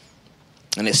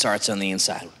 And it starts on the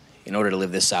inside. In order to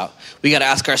live this out, we got to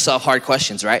ask ourselves hard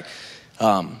questions, right?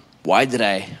 Why did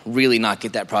I really not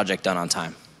get that project done on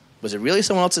time? Was it really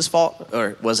someone else's fault,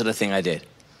 or was it a thing I did?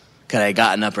 Could I have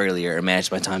gotten up earlier or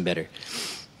managed my time better?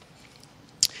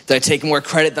 Did I take more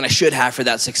credit than I should have for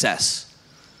that success?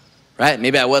 Right?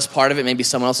 Maybe I was part of it. Maybe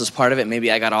someone else was part of it.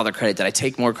 Maybe I got all the credit. Did I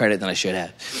take more credit than I should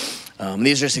have?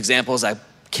 These are just examples I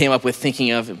came up with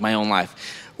thinking of in my own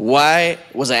life. Why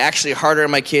was I actually harder on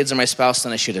my kids or my spouse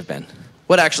than I should have been?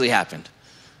 What actually happened?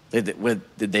 Did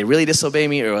they really disobey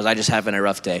me, or was I just having a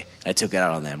rough day and I took it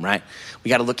out on them, right? We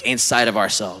got to look inside of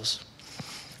ourselves.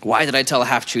 Why did I tell a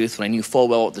half-truth when I knew full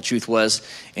well what the truth was,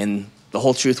 and the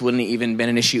whole truth wouldn't even been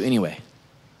an issue anyway?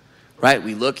 Right?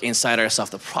 We look inside ourselves.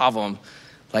 The problem,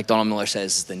 like Donald Miller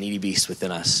says, is the needy beast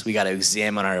within us. We got to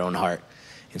examine our own heart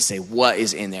and say, what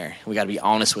is in there? We got to be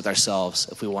honest with ourselves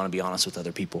if we want to be honest with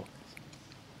other people.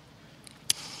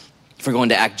 If we're going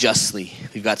to act justly,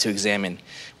 we've got to examine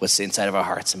what's inside of our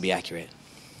hearts and be accurate.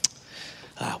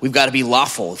 We've got to be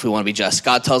lawful if we want to be just.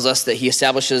 God tells us that he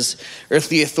establishes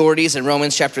earthly authorities in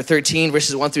Romans chapter 13,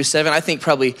 verses 1 through 7. I think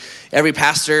probably every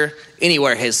pastor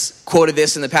anywhere has quoted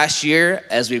this in the past year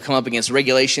as we've come up against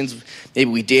regulations maybe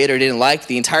we did or didn't like.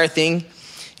 The entire thing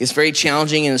is very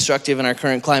challenging and instructive in our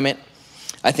current climate.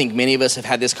 I think many of us have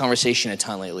had this conversation a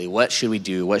ton lately. What should we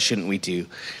do? What shouldn't we do?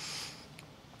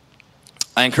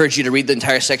 I encourage you to read the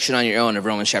entire section on your own of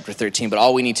Romans chapter 13, but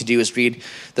all we need to do is read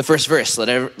the first verse. Let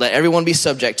everyone be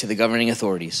subject to the governing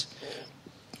authorities,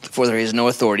 for there is no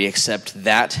authority except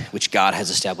that which God has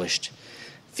established.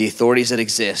 The authorities that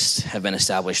exist have been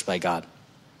established by God.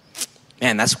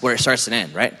 Man, that's where it starts and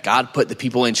ends, right? God put the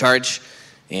people in charge,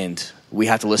 and we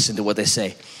have to listen to what they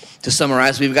say. To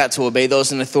summarize, we've got to obey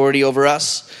those in authority over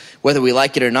us, whether we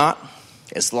like it or not,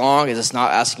 as long as it's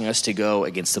not asking us to go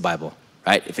against the Bible.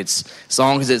 right? As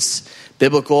long as it's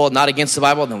biblical, not against the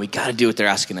Bible, then we got to do what they're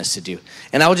asking us to do.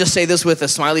 And I will just say this with a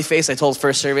smiley face. I told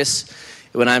first service,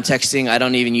 when I'm texting, I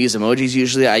don't even use emojis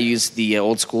usually. I use the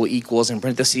old school equals in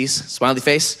parentheses, smiley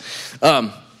face.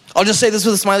 I'll just say this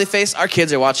with a smiley face. Our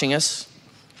kids are watching us,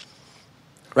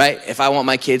 right? If I want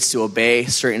my kids to obey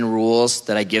certain rules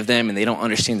that I give them and they don't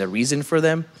understand the reason for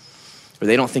them, or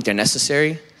they don't think they're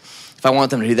necessary, if I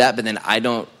want them to do that, but then I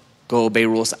don't go obey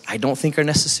rules I don't think are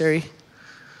necessary,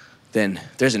 then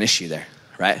there's an issue there,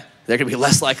 right? They're going to be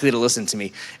less likely to listen to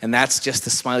me. And that's just the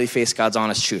smiley face, God's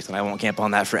honest truth. And I won't camp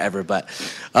on that forever. But,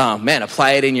 man,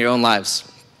 apply it in your own lives,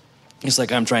 just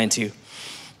like I'm trying to.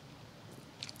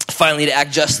 Finally, to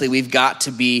act justly, we've got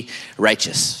to be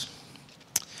righteous.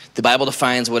 The Bible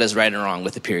defines what is right and wrong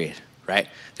with a period, right?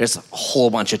 There's a whole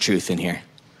bunch of truth in here.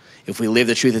 If we live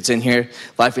the truth that's in here,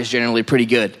 life is generally pretty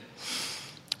good.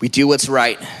 We do what's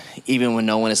right even when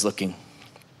no one is looking.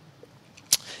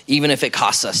 Even if it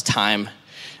costs us time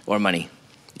or money.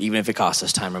 Even if it costs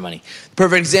us time or money. The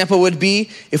perfect example would be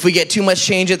if we get too much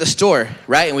change at the store,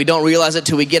 right? And we don't realize it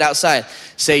till we get outside.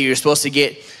 Say you're supposed to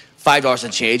get $5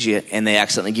 in change and they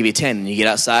accidentally give you 10 and you get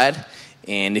outside.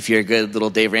 And if you're a good little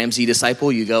Dave Ramsey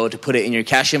disciple, you go to put it in your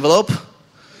cash envelope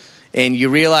and you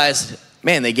realize,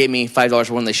 man, they gave me $5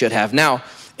 more than they should have. Now,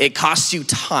 it costs you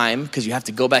time because you have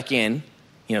to go back in,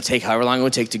 take however long it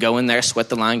would take to go in there, sweat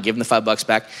the line, give them the $5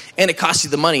 back. And it costs you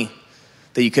the money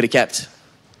that you could have kept.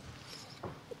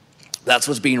 That's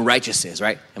what being righteous is,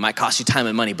 right? It might cost you time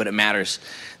and money, but it matters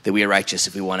that we are righteous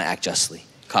if we want to act justly.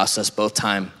 It costs us both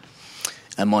time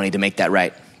and money to make that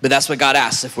right. But that's what God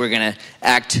asks if we're going to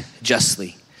act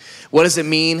justly. What does it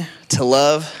mean to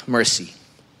love mercy?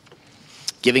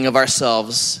 Giving of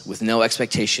ourselves with no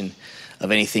expectation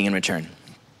of anything in return.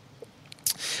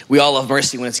 We all love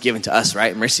mercy when it's given to us,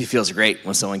 right? Mercy feels great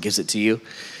when someone gives it to you.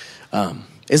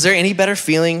 Is there any better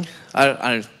feeling?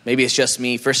 Maybe it's just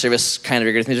me. First service kind of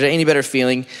rigorous. Is there any better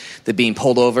feeling than being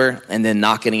pulled over and then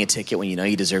not getting a ticket when you know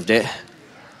you deserved it?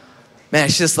 Man,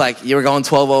 it's just like you were going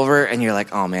 12 over and you're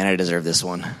like, oh man, I deserve this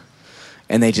one.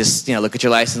 And they just, look at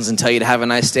your license and tell you to have a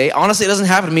nice day. Honestly, it doesn't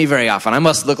happen to me very often. I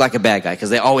must look like a bad guy because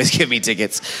they always give me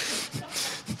tickets.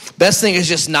 Best thing is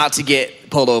just not to get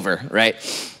pulled over, right?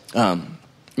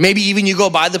 Maybe even you go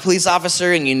by the police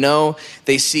officer and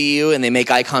they see you and they make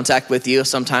eye contact with you.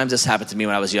 Sometimes this happened to me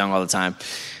when I was young all the time.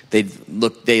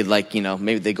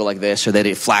 Maybe they go like this or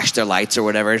they flash their lights or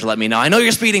whatever to let me know, I know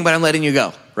you're speeding, but I'm letting you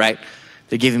go, right?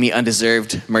 They're giving me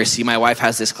undeserved mercy. My wife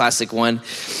has this classic one.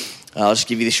 I'll just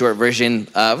give you the short version.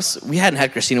 We hadn't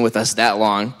had Christina with us that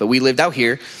long, but we lived out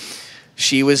here.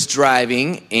 She was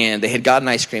driving, and they had gotten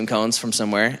ice cream cones from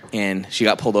somewhere, and she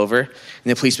got pulled over. And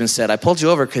the policeman said, I pulled you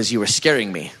over because you were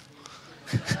scaring me.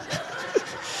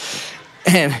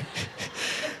 and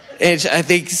I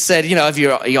think said, if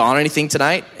you on anything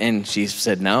tonight? And she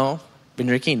said, no. Been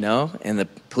drinking? No. And the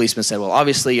policeman said, well,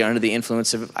 obviously you're under the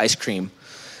influence of ice cream.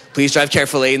 Please drive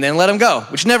carefully, and then let them go,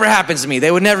 which never happens to me.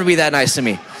 They would never be that nice to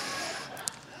me.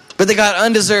 But they got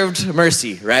undeserved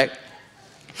mercy, right?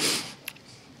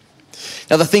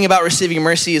 Now, the thing about receiving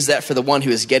mercy is that for the one who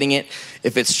is getting it,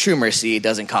 if it's true mercy, it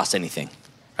doesn't cost anything,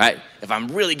 right? If I'm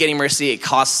really getting mercy, it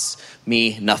costs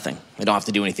me nothing. I don't have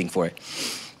to do anything for it.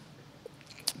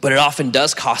 But it often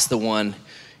does cost the one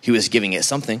who is giving it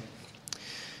something.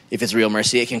 If it's real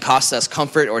mercy, it can cost us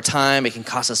comfort or time. It can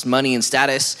cost us money and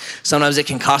status. Sometimes it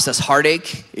can cost us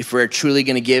heartache if we're truly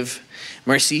going to give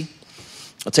mercy.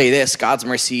 I'll tell you this, God's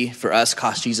mercy for us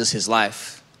cost Jesus his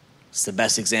life. It's the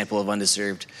best example of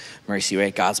undeserved mercy,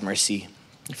 right? God's mercy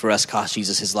for us cost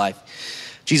Jesus his life.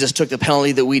 Jesus took the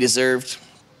penalty that we deserved.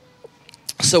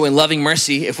 So in loving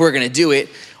mercy, if we're going to do it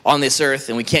on this earth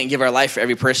and we can't give our life for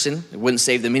every person, it wouldn't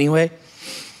save them anyway.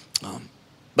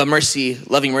 But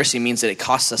loving mercy means that it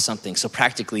costs us something. So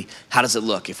practically, how does it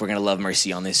look if we're going to love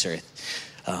mercy on this earth?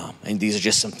 And these are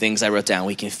just some things I wrote down.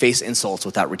 We can face insults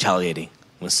without retaliating.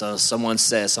 When someone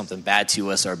says something bad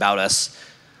to us or about us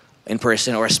in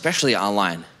person or especially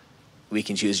online, we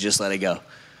can choose to just let it go.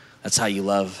 That's how you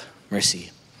love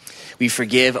mercy. We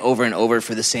forgive over and over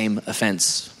for the same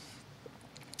offense.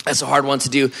 That's a hard one to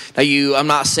do. Now, I'm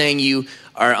not saying you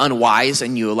are unwise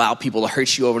and you allow people to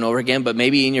hurt you over and over again, but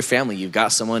maybe in your family you've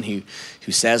got someone who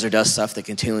says or does stuff that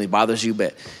continually bothers you,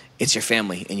 but it's your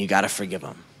family and you got to forgive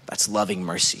them. That's loving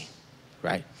mercy,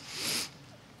 right?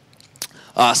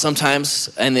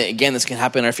 Sometimes, and again, this can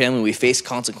happen in our family, we face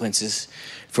consequences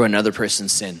for another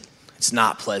person's sin. It's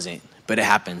not pleasant, but it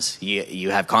happens.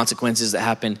 You have consequences that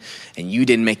happen, and you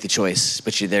didn't make the choice,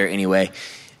 but you're there anyway,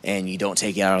 and you don't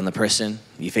take it out on the person.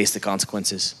 You face the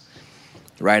consequences.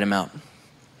 Write them out.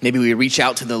 Maybe we reach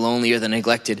out to the lonely or the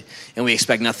neglected and we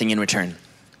expect nothing in return.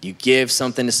 You give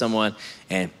something to someone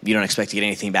and you don't expect to get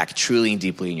anything back truly and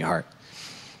deeply in your heart.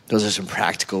 Those are some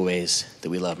practical ways that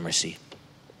we love mercy.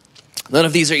 None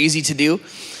of these are easy to do,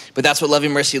 but that's what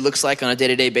loving mercy looks like on a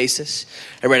day-to-day basis.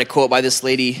 I read a quote by this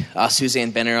lady,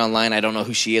 Suzanne Benner, online. I don't know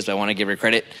who she is, but I want to give her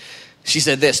credit. She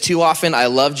said this: "Too often I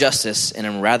love justice and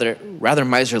am rather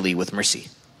miserly with mercy."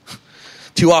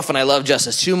 Too often I love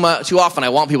justice. Too often I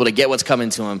want people to get what's coming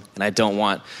to them, and I don't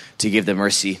want to give them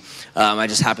mercy. I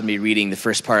just happened to be reading the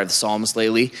first part of the Psalms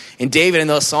lately. And David in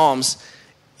those Psalms,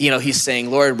 he's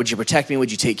saying, "Lord, would you protect me?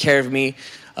 Would you take care of me?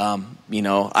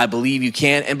 I believe you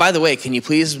can. And by the way, can you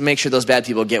please make sure those bad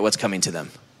people get what's coming to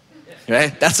them?"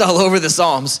 Right? That's all over the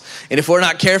Psalms. And if we're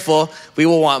not careful, we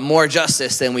will want more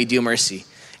justice than we do mercy.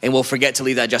 And we'll forget to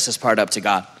leave that justice part up to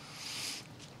God.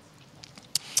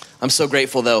 I'm so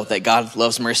grateful, though, that God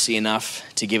loves mercy enough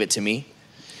to give it to me.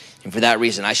 And for that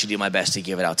reason, I should do my best to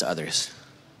give it out to others,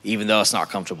 even though it's not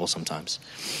comfortable sometimes.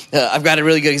 I've got a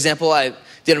really good example. I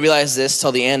didn't realize this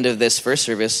till the end of this first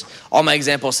service. All my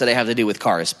examples said I have to do with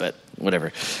cars, but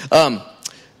whatever.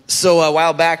 So a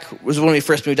while back, was when we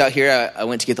first moved out here, I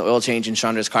went to get the oil change in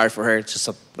Chandra's car for her. It's just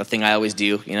a thing I always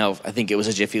do. I think it was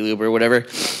a Jiffy Lube or whatever.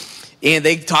 And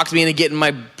they talked me into getting my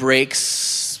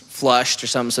brakes flushed or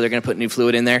something, so they're going to put new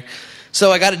fluid in there.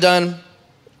 So I got it done,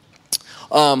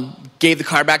 gave the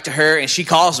car back to her, and she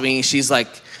calls me, and she's like,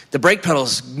 "The brake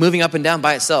pedal's moving up and down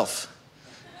by itself."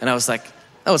 And I was like,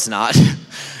 "No, it's not."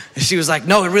 She was like,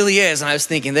 "No, it really is." And I was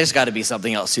thinking, there's got to be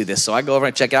something else to this. So I go over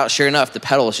and check it out. Sure enough, the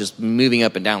pedal is just moving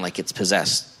up and down like it's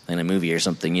possessed in a movie or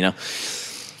something,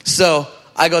 So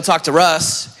I go talk to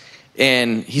Russ,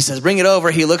 and he says, "Bring it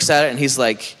over." He looks at it, and he's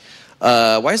like,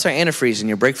 "Why is there antifreeze in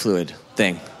your brake fluid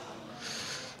thing?"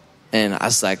 And I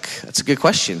was like, "That's a good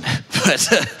question."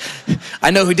 But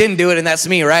I know who didn't do it, and that's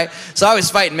me, right? So I was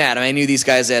fighting mad. I knew these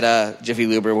guys at Jiffy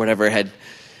Lube or whatever had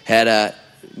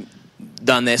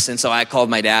done this. And so I called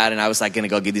my dad, and I was like going to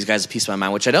go give these guys a piece of my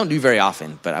mind, which I don't do very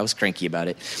often, but I was cranky about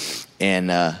it.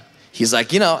 And he's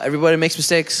like, everybody makes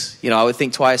mistakes. I would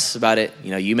think twice about it.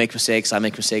 You make mistakes, I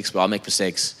make mistakes, we all make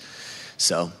mistakes.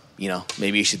 So,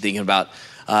 maybe you should think about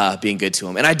being good to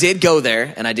him. And I did go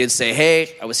there, and I did say,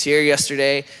 "Hey, I was here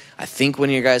yesterday. I think one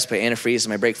of you guys put antifreeze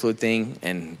in my brake fluid thing."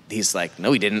 And he's like,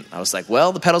 "No, we didn't." I was like,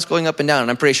 "Well, the pedal's going up and down,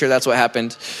 and I'm pretty sure that's what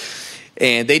happened."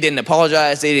 And they didn't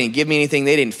apologize. They didn't give me anything.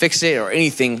 They didn't fix it or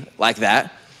anything like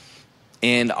that.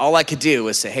 And all I could do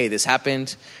was say, "Hey, this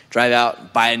happened." Drive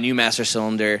out, buy a new master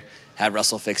cylinder, have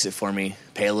Russell fix it for me,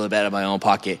 pay a little bit out of my own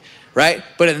pocket, right?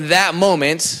 But in that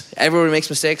moment, everyone makes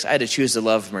mistakes. I had to choose to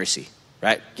love mercy,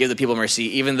 right? Give the people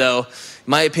mercy, even though, in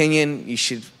my opinion, you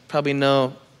should probably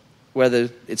know whether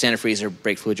it's antifreeze or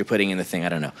brake fluid you're putting in the thing. I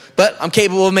don't know. But I'm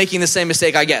capable of making the same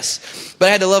mistake, I guess. But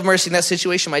I had to love mercy in that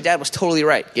situation. My dad was totally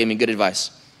right. Gave me good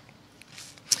advice.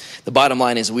 The bottom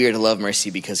line is we are to love mercy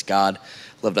because God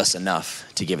loved us enough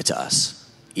to give it to us.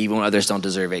 Even when others don't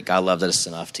deserve it, God loved us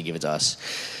enough to give it to us.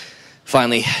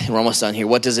 Finally, we're almost done here.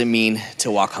 What does it mean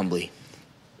to walk humbly?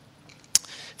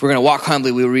 If we're going to walk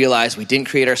humbly, we realize we didn't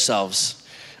create ourselves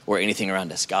or anything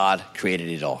around us. God created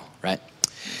it all, right?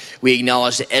 We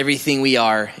acknowledge that everything we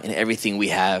are and everything we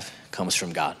have comes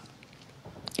from God.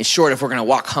 In short, if we're going to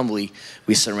walk humbly,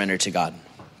 we surrender to God.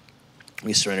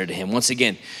 We surrender to him. Once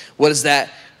again, what does that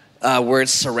word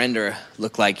surrender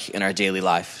look like in our daily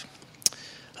life?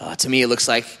 To me, it looks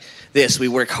like this. We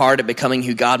work hard at becoming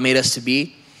who God made us to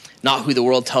be, not who the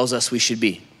world tells us we should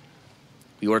be.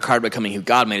 We work hard at becoming who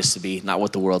God made us to be, not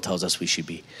what the world tells us we should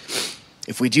be.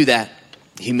 If we do that,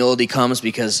 humility comes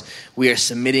because we are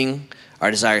submitting our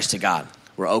desires to God.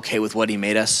 We're okay with what he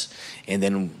made us, and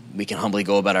then we can humbly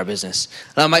go about our business.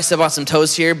 Now, I might step on some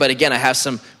toes here, but again, I have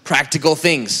some practical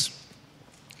things.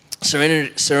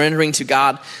 Surrendering to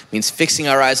God means fixing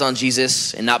our eyes on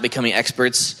Jesus and not becoming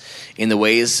experts in the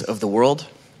ways of the world.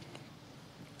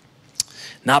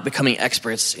 Not becoming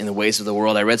experts in the ways of the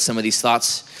world. I read some of these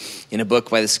thoughts in a book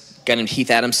by this guy named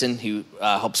Heath Adamson, who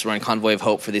helps run Convoy of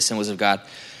Hope for the Assemblies of God.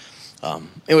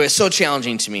 It was so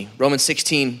challenging to me. Romans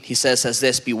 16, he says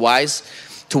this: "Be wise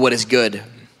to what is good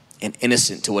and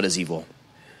innocent to what is evil."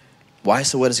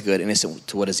 Wise to what is good, innocent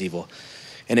to what is evil.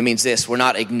 And it means this: we're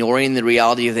not ignoring the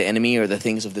reality of the enemy or the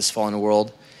things of this fallen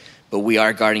world, but we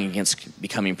are guarding against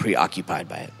becoming preoccupied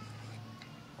by it.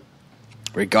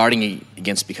 We're guarding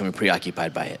against becoming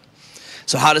preoccupied by it.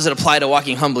 So how does it apply to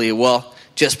walking humbly? Well,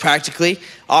 just practically,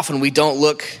 often we don't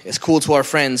look as cool to our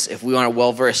friends if we aren't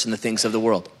well-versed in the things of the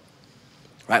world.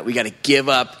 Right? We got to give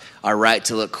up our right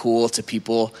to look cool to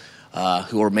people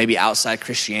who are maybe outside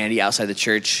Christianity, outside the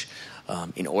church,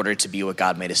 in order to be what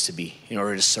God made us to be, in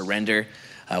order to surrender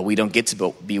We don't get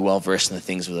to be well-versed in the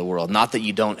things of the world. Not that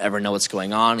you don't ever know what's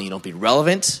going on and you don't be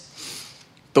relevant,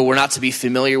 but we're not to be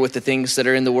familiar with the things that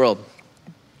are in the world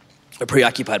or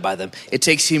preoccupied by them. It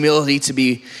takes humility to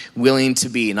be willing to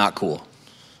be not cool.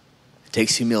 It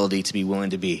takes humility to be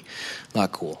willing to be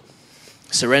not cool.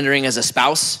 Surrendering as a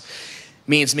spouse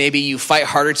means maybe you fight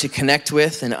harder to connect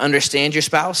with and understand your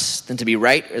spouse than to be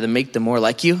right or to make them more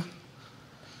like you.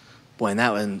 Boy, and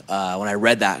that one, when I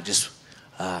read that, just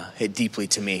hit deeply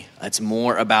to me. It's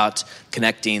more about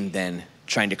connecting than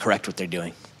trying to correct what they're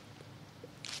doing.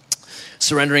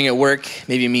 Surrendering at work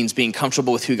maybe means being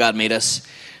comfortable with who God made us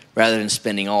rather than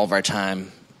spending all of our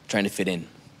time trying to fit in.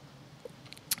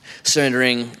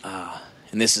 Surrendering,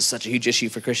 and this is such a huge issue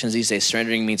for Christians these days,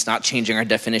 surrendering means not changing our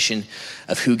definition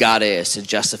of who God is to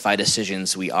justify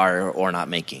decisions we are or not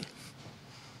making.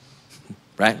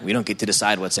 Right? We don't get to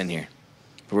decide what's in here.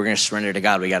 If we're going to surrender to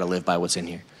God, we got to live by what's in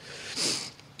here.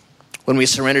 When we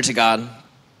surrender to God,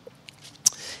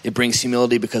 it brings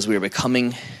humility because we are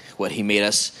becoming what he made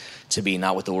us to be,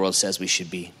 not what the world says we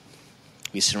should be.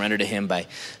 We surrender to him by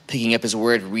picking up his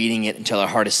word, reading it until our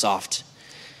heart is soft,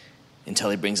 until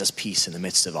he brings us peace in the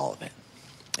midst of all of it.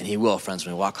 And he will, friends,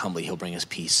 when we walk humbly, he'll bring us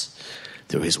peace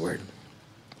through his word.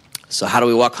 So how do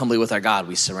we walk humbly with our God?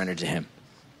 We surrender to him.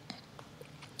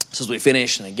 So as we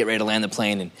finish and I get ready to land the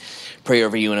plane and pray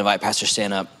over you and invite Pastor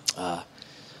Stan up,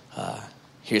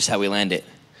 here's how we land it.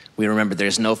 We remember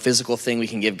there's no physical thing we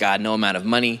can give God, no amount of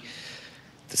money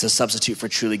that's a substitute for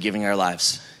truly giving our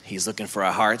lives. He's looking for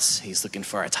our hearts. He's looking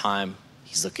for our time.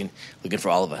 He's looking for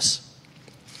all of us.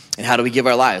 And how do we give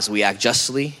our lives? We act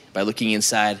justly by looking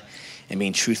inside and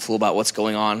being truthful about what's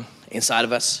going on inside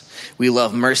of us. We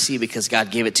love mercy because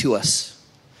God gave it to us.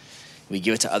 We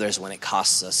give it to others when it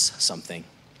costs us something.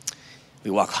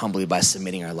 We walk humbly by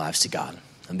submitting our lives to God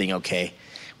and being okay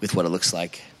with what it looks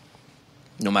like,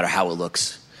 no matter how it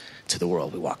looks to the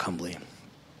world. We walk humbly.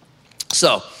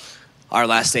 So, our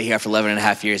last day here after 11 and a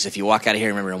half years, if you walk out of here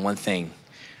remembering one thing,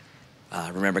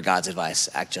 remember God's advice: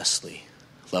 act justly,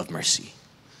 love mercy,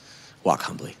 walk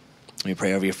humbly. Let me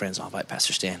pray over your friends. I'll invite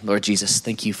Pastor Stan. Lord Jesus,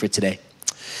 thank you for today.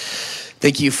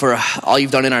 Thank you for all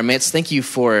you've done in our midst. Thank you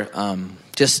for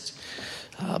just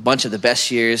a bunch of the best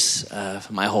years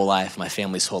of my whole life, my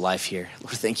family's whole life here.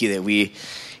 Lord, thank you that we,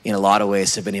 in a lot of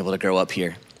ways, have been able to grow up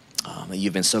here. That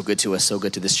you've been so good to us, so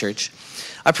good to this church.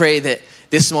 I pray that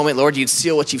this moment, Lord, you'd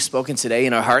seal what you've spoken today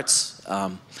in our hearts.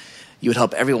 You would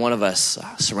help every one of us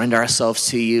surrender ourselves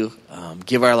to you,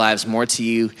 give our lives more to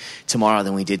you tomorrow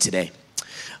than we did today.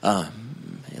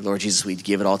 Lord Jesus, we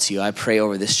give it all to you. I pray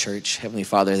over this church, Heavenly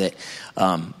Father,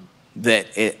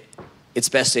 that its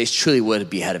best days truly would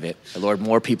be ahead of it. Lord,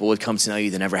 more people would come to know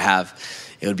you than ever have.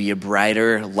 It would be a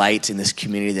brighter light in this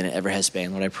community than it ever has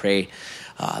been. Lord, I pray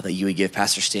that you would give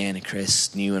Pastor Stan and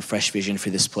Chris new and fresh vision for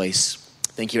this place.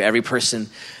 Thank you to every person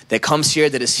that comes here,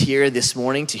 that is here this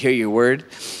morning to hear your word.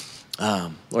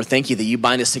 Lord, thank you that you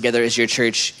bind us together as your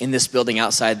church in this building,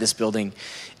 outside this building,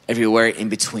 everywhere in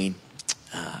between.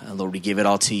 And Lord, we give it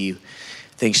all to you.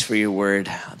 Thanks for your word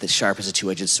that's sharp as a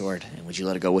two-edged sword. And would you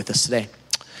let it go with us today?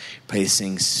 Pray these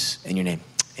things in your name.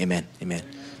 Amen. Amen.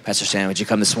 Pastor Stan, would you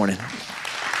come this morning?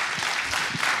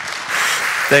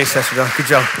 Thanks, Pastor John. Good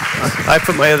job. I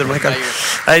put my other mic on.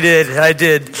 I did.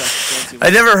 I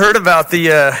never heard about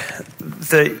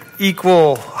the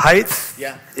equal height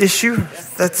issue.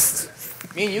 That's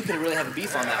me and you could really have a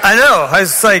beef on that one. I know. I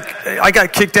was like, I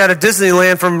got kicked out of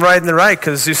Disneyland from riding the ride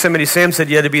because Yosemite Sam said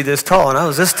you had to be this tall, and I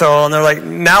was this tall, and they're like,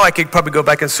 now I could probably go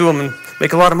back and sue them and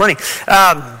make a lot of money.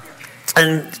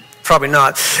 And probably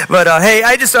not. But hey,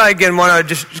 I just again want to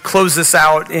just close this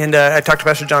out, and I talked to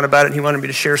Pastor John about it, and he wanted me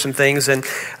to share some things, and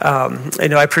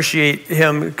I appreciate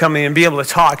him coming and being able to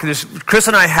talk. Chris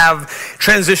and I have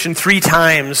transitioned 3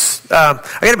 times. I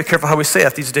got to be careful how we say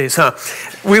that these days, huh?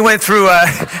 We went through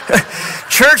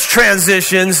church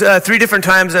transitions 3 different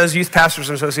times as youth pastors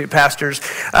and associate pastors.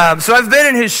 So I've been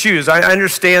in his shoes. I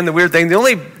understand the weird thing. The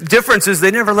only difference is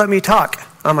they never let me talk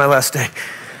on my last day.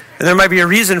 And there might be a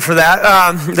reason for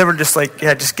that. They were just like,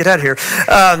 yeah, just get out of here.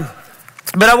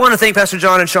 But I want to thank Pastor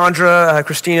John and Chandra,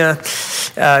 Christina,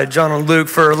 John and Luke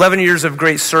for 11 years of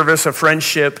great service, of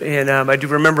friendship. And I do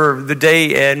remember the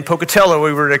day in Pocatello,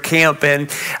 we were at a camp, and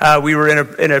we were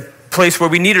in a place where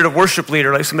we needed a worship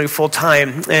leader, like somebody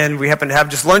full-time, and we happened to have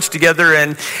just lunch together,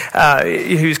 and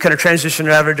he was kind of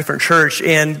transitioning out of a different church.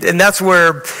 And that's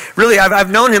where, really,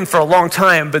 I've known him for a long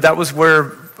time, but that was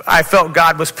where I felt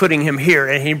God was putting him here,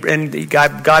 and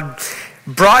God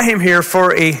brought him here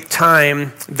for a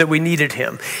time that we needed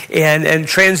him. And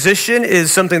transition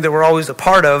is something that we're always a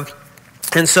part of.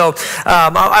 And so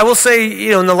I will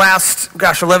say, in the last,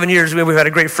 11 years, we've had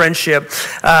a great friendship.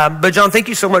 But John, thank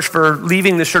you so much for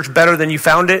leaving the church better than you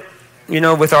found it.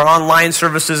 With our online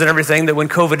services and everything, that when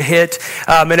COVID hit,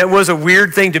 and it was a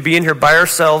weird thing to be in here by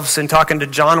ourselves and talking to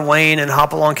John Wayne and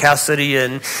Hopalong Cassidy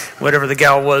and whatever the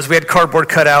gal was. We had cardboard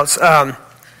cutouts.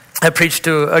 I preached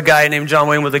to a guy named John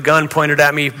Wayne with a gun pointed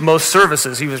at me most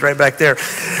services. He was right back there.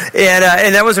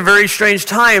 And that was a very strange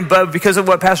time, but because of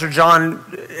what Pastor John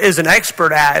is an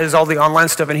expert at, is all the online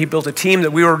stuff, and he built a team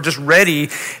that we were just ready.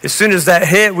 As soon as that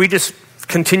hit, we just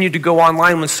continued to go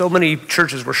online when so many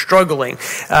churches were struggling.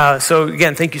 So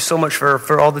again, thank you so much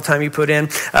for all the time you put in.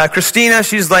 Christina,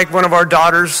 she's like one of our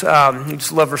daughters. We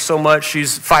just love her so much.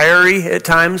 She's fiery at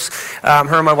times.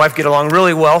 Her and my wife get along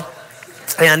really well.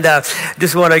 And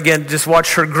just want to, again, just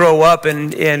watch her grow up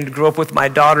and grow up with my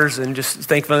daughters and just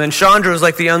thankful. And Chandra is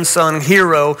like the unsung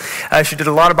hero. She did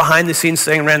a lot of behind-the-scenes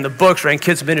thing, ran the books, ran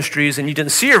kids' ministries, and you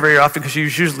didn't see her very often because she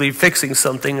was usually fixing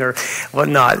something or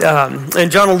whatnot.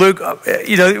 And John and Luke,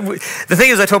 the thing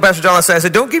is, I told Pastor John last night, I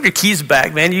said, don't give your keys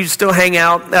back, man. You still hang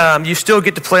out. You still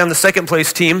get to play on the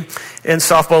second-place team in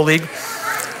softball league.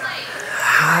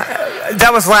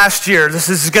 That was last year. This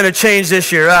is going to change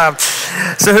this year.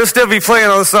 So he'll still be playing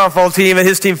on the softball team, and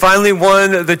his team finally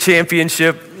won the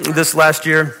championship this last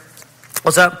year.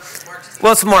 What's up?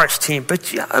 Well, it's Mark's team,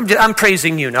 but I'm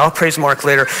praising you now. I'll praise Mark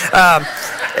later.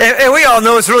 And we all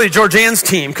know it's really Georgianne's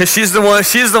team because she's the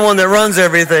one that runs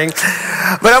everything.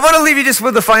 But I want to leave you just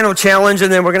with the final challenge,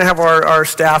 and then we're going to have our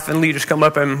staff and leaders come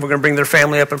up, and we're going to bring their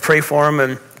family up and pray for them.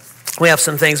 And we have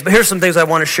some things, but here's some things I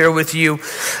want to share with you.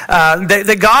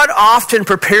 That God often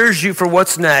prepares you for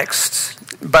what's next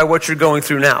by what you're going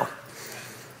through now.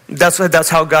 That's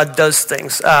how God does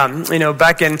things.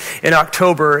 Back in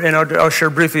October, and I'll share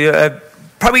briefly,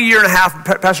 probably a year and a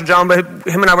half, Pastor John,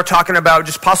 him and I were talking about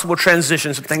just possible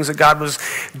transitions, some things that God was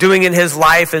doing in his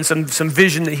life and some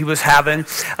vision that he was having.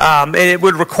 And it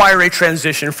would require a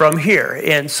transition from here.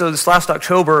 And so this last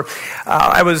October,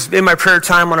 I was in my prayer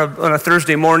time on a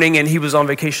Thursday morning, and he was on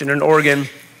vacation in Oregon.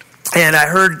 And I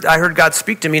heard God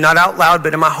speak to me, not out loud,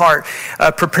 but in my heart,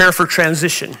 prepare for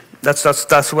transition. That's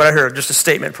what I heard, just a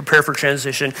statement, prepare for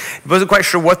transition. He wasn't quite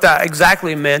sure what that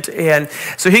exactly meant. And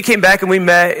so he came back and we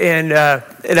met, and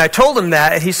I told him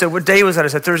that, and he said, what day was that? I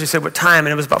said, Thursday. He said, what time?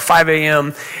 And it was about 5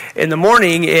 a.m. in the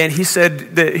morning, and he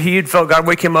said that he had felt God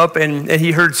wake him up, and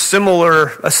he heard a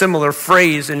similar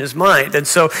phrase in his mind. And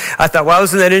so I thought, well,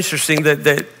 isn't that interesting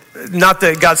that not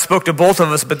that God spoke to both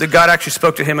of us, but that God actually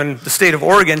spoke to him in the state of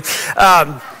Oregon.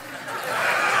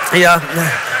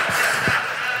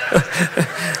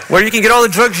 Where you can get all the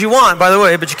drugs you want, by the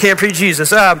way, but you can't preach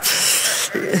Jesus. My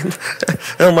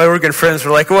Oregon friends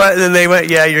were like, what? And then they went,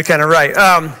 yeah, you're kind of right.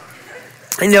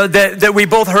 That we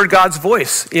both heard God's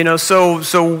voice,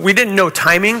 so we didn't know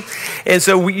timing. And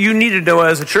so you need to know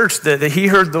as a church that he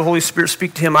heard the Holy Spirit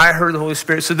speak to him. I heard the Holy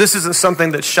Spirit. So this isn't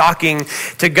something that's shocking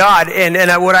to God. And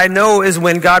what I know is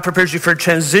when God prepares you for a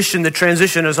transition, the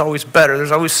transition is always better.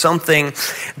 There's always something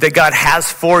that God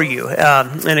has for you.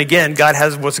 And again, God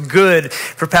has what's good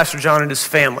for Pastor John and his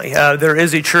family. There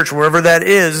is a church, wherever that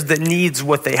is, that needs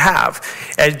what they have.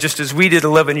 And just as we did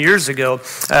 11 years ago,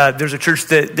 there's a church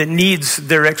that needs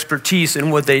their expertise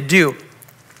in what they do.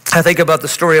 I think about the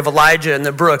story of Elijah and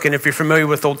the brook, and if you're familiar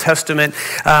with Old Testament,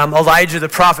 Elijah the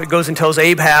prophet goes and tells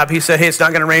Ahab, he said, hey, it's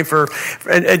not going to rain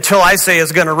until I say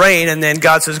it's going to rain, and then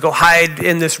God says, go hide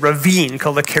in this ravine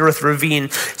called the Kerith ravine.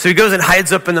 So he goes and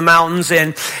hides up in the mountains,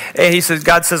 and he says,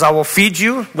 God says, I will feed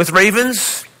you with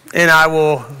ravens, and I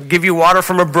will give you water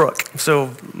from a brook.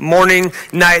 So morning,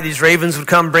 night, these ravens would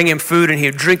come, bring him food, and he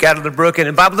would drink out of the brook. And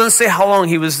the Bible doesn't say how long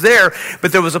he was there,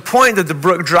 but there was a point that the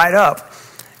brook dried up.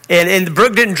 And the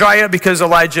brook didn't dry up because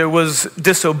Elijah was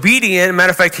disobedient.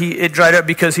 Matter of fact, it dried up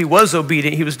because he was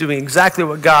obedient. He was doing exactly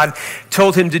what God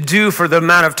told him to do for the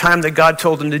amount of time that God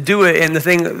told him to do it. And the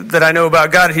thing that I know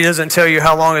about God, he doesn't tell you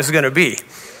how long it's going to be.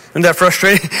 Isn't that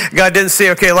frustrating? God didn't say,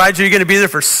 okay, Elijah, you're going to be there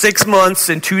for 6 months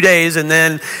and 2 days, and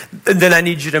then I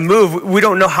need you to move. We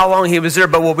don't know how long he was there,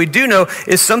 but what we do know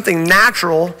is something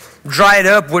natural dried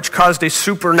up, which caused a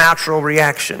supernatural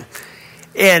reaction.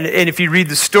 And if you read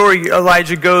the story,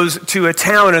 Elijah goes to a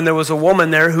town, and there was a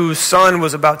woman there whose son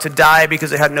was about to die because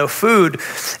they had no food.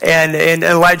 And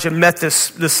Elijah met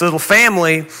this little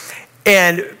family,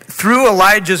 and through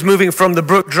Elijah's moving from the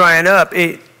brook drying up,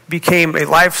 it became a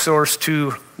life source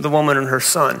to the woman and her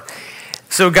son.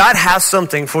 So God has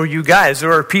something for you guys.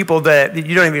 There are people that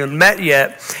you don't even met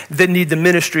yet that need the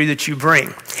ministry that you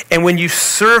bring. And when you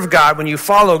serve God, when you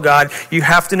follow God, you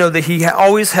have to know that he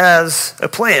always has a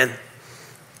plan,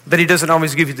 but he doesn't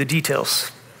always give you the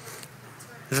details.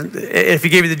 If he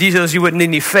gave you the details, you wouldn't need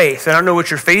any faith. I don't know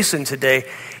what you're facing today.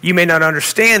 You may not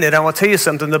understand it. I will tell you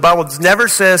something. The Bible never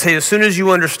says, hey, as soon as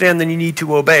you understand, then you need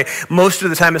to obey. Most of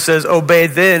the time it says, obey,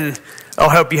 then I'll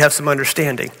help you have some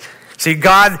understanding. See,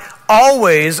 God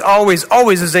always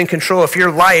is in control. If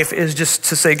your life is just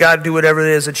to say, God, do whatever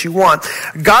it is that you want.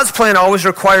 God's plan always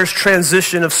requires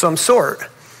transition of some sort.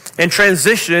 And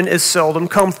transition is seldom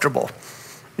comfortable.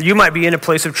 You might be in a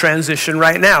place of transition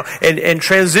right now. And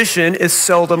transition is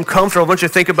seldom comfortable. I want you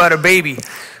to think about a baby.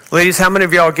 Ladies, how many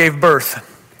of y'all gave birth?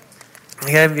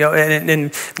 Okay,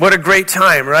 and what a great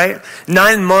time, right?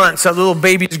 9 months, that little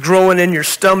baby's growing in your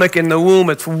stomach in the womb.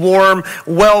 It's warm,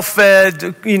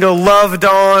 well-fed, loved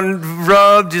on,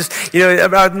 rubbed.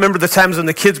 I remember the times when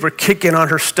the kids were kicking on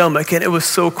her stomach, and it was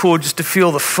so cool just to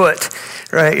feel the foot,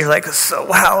 right? You're like, so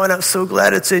wow, and I'm so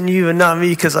glad it's in you and not me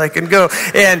because I can go.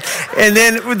 And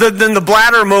then the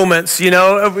bladder moments,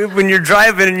 when you're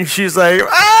driving and she's like,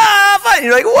 fine.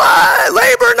 You're like, what?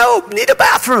 Labor? No, need a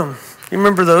bathroom. You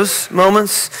remember those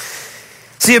moments?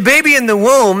 See, a baby in the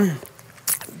womb,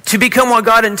 to become what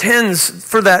God intends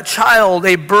for that child,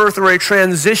 a birth or a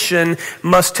transition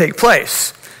must take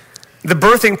place. The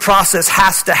birthing process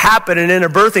has to happen, and in a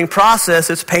birthing process,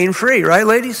 it's pain-free, right,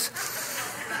 ladies?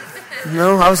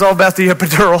 No, I was all about the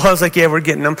epidural. I was like, yeah, we're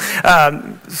getting them.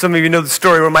 Some of you know the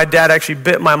story where my dad actually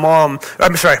bit my mom.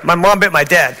 I'm sorry, my mom bit my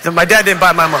dad. My dad didn't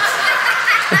bite my mom.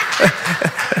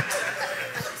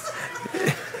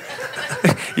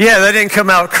 Yeah, that didn't come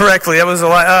out correctly. That was a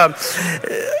lot.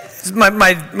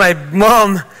 My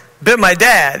mom bit my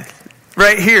dad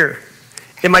right here.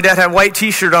 And my dad had a white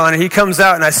t-shirt on, and he comes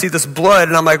out, and I see this blood,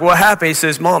 and I'm like, what happened? He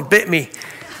says, Mom bit me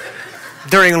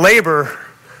during labor.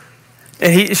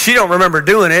 And she don't remember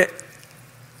doing it.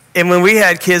 And when we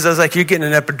had kids, I was like, you're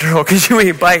getting an epidural because you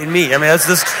ain't biting me. I mean, that's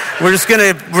just, we're just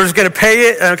gonna pay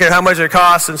it. I don't care how much it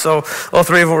costs. And so all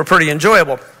three of them were pretty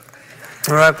enjoyable.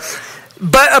 All right.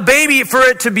 But a baby, for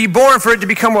it to be born, for it to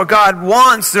become what God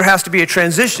wants, there has to be a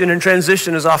transition, and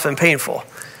transition is often painful.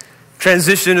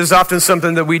 Transition is often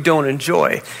something that we don't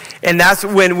enjoy. And that's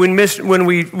when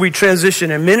we transition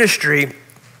in ministry,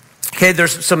 okay,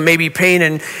 there's some maybe pain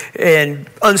and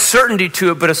uncertainty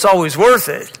to it, but it's always worth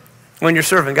it when you're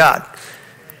serving God.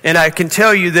 And I can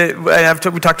tell you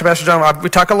that, we talked to Pastor John, we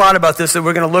talk a lot about this, that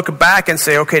we're going to look back and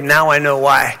say, okay, now I know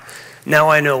why. Now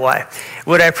I know why.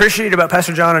 What I appreciate about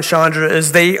Pastor John and Chandra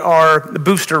is they are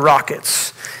booster rockets.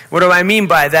 What do I mean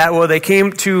by that? Well, they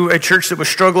came to a church that was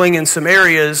struggling in some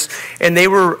areas, and they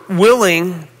were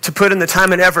willing to put in the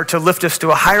time and effort to lift us to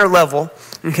a higher level.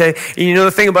 Okay, and you know the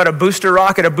thing about a booster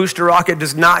rocket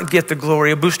does not get the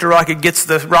glory. A booster rocket gets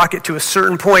the rocket to a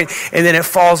certain point, and then it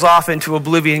falls off into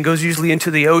oblivion, goes usually into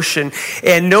the ocean,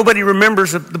 and nobody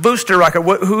remembers the booster rocket.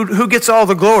 Who gets all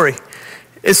the glory?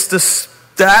 It's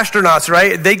the astronauts,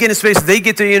 right? They get in space, they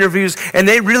get the interviews, and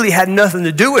they really had nothing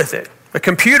to do with it. A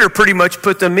computer pretty much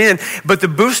put them in, but the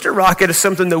booster rocket is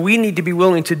something that we need to be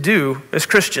willing to do as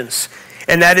Christians.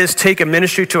 And that is take a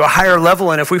ministry to a higher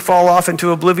level, and if we fall off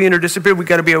into oblivion or disappear, we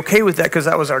got to be okay with that because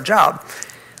that was our job.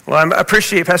 Well, I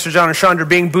appreciate Pastor John and Chandra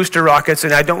being booster rockets,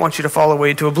 and I don't want you to fall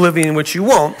away to oblivion, which you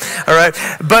won't, all right?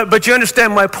 But you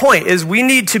understand my point, is we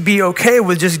need to be okay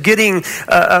with just getting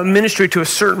a ministry to a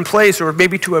certain place, or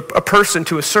maybe to a person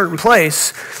to a certain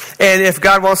place, and if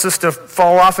God wants us to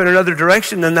fall off in another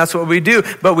direction, then that's what we do,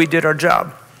 but we did our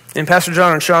job. And Pastor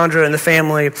John and Chandra and the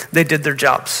family, they did their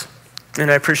jobs. And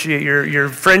I appreciate your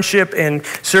friendship and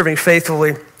serving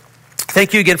faithfully.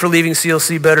 Thank you again for leaving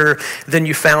CLC better than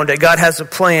you found it. God has a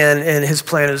plan, and His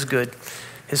plan is good.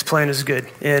 His plan is good,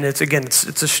 and it's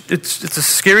a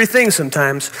scary thing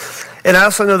sometimes. And I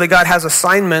also know that God has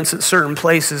assignments at certain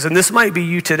places, and this might be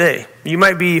you today. You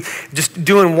might be just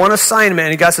doing one assignment,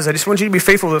 and God says, "I just want you to be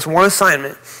faithful to this one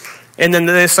assignment." And then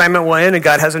the assignment will end, and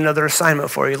God has another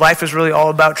assignment for you. Life is really all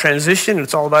about transition, and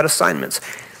it's all about assignments.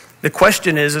 The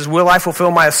question is will I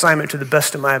fulfill my assignment to the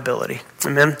best of my ability?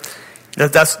 Amen.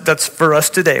 That's for us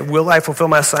today. Will I fulfill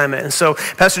my assignment? And so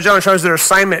Pastor John and Chandra, their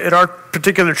assignment at our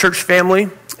particular church family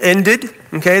ended.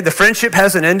 Okay, the friendship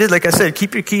hasn't ended. Like I said,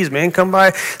 keep your keys, man. Come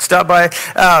by, stop by.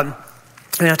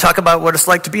 And talk about what it's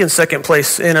like to be in second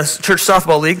place in a church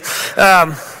softball league.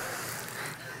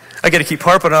 I got to keep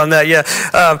harping on that. Yeah,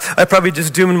 I probably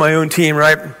just doomed my own team,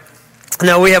 right?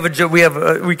 No, we have a joke.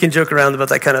 We can joke around about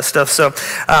that kind of stuff. So,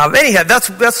 anyhow,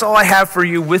 that's all I have for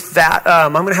you with that.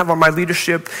 I'm going to have my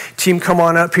leadership team come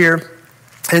on up here,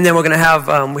 and then we're going to have.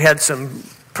 We had some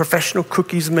professional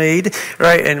cookies made,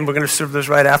 right? And we're going to serve those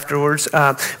right afterwards.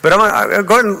 But I'm going to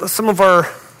go ahead and some of our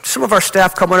some of our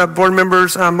staff coming up, board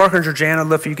members, Mark and Georgiana, I'd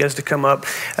love for you guys to come up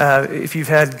if you've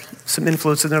had some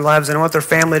influence in their lives, and I want their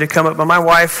family to come up. But my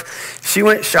wife, she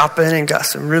went shopping and got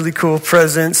some really cool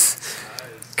presents,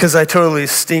 because I totally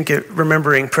stink at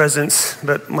remembering presents,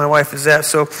 but my wife is that.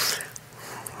 So,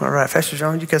 all right, Pastor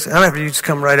John, you guys, I'm going to have you just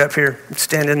come right up here and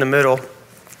stand in the middle,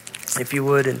 if you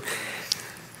would. And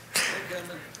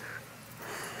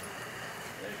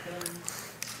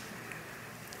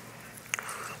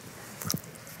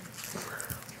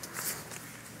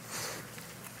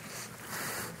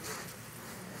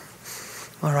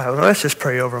all right, well, let's just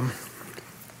pray over them.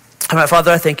 All right,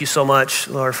 Father, I thank you so much,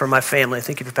 Lord, for my family. I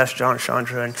thank you for Pastor John and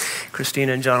Chandra and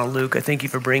Christina and John and Luke. I thank you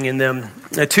for bringing them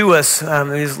to us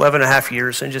in these 11 and a half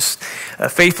years and just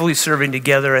faithfully serving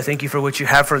together. I thank you for what you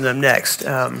have for them next.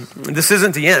 This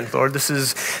isn't the end, Lord. This is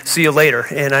see you later.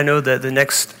 And I know that the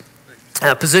next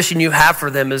position you have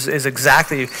for them is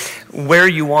exactly where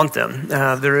you want them.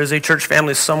 There is a church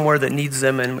family somewhere that needs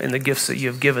them and the gifts that you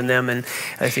have given them. And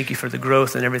I thank you for the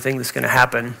growth and everything that's going to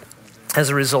happen as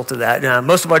a result of that.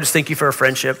 Most of all, I just thank you for a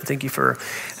friendship. Thank you for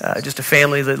just a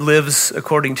family that lives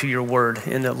according to your word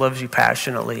and that loves you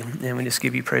passionately. And we just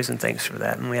give you praise and thanks for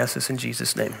that. And we ask this in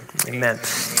Jesus' name. Amen.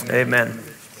 Amen.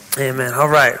 Amen. All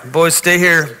right. Boys, stay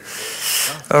here.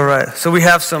 All right. So we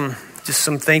have some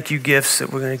thank you gifts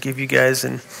that we're going to give you guys.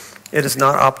 And it is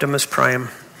not Optimus Prime.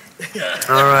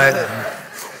 All right.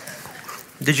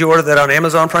 Did you order that on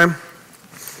Amazon Prime?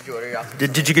 Did you order your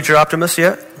Optimus? Did you get your Optimus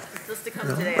yet?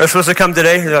 Today. They're supposed to come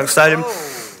today. You're excited.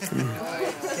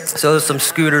 So there's some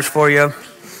scooters for you.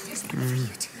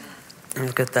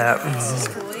 Look at that.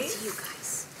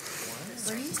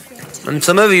 And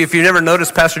some of you, if you never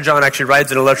noticed, Pastor John actually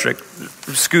rides an electric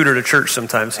scooter to church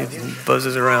sometimes. He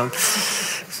buzzes around.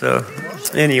 So,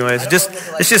 anyways,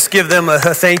 let's just give them a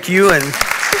thank you and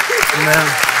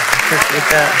appreciate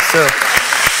that. So,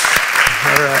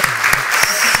 all right.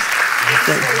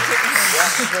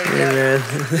 Amen.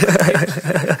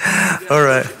 All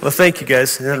right. Well, thank you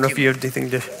guys. I don't know if you have anything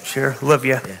to share. Love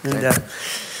you. And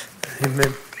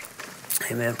amen.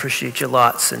 Amen. Appreciate you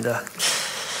lots. And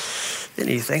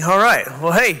anything. All right.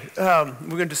 Well, hey, we're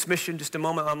going to dismiss you in just a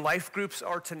moment. Life groups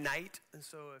are tonight, and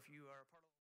so if you are.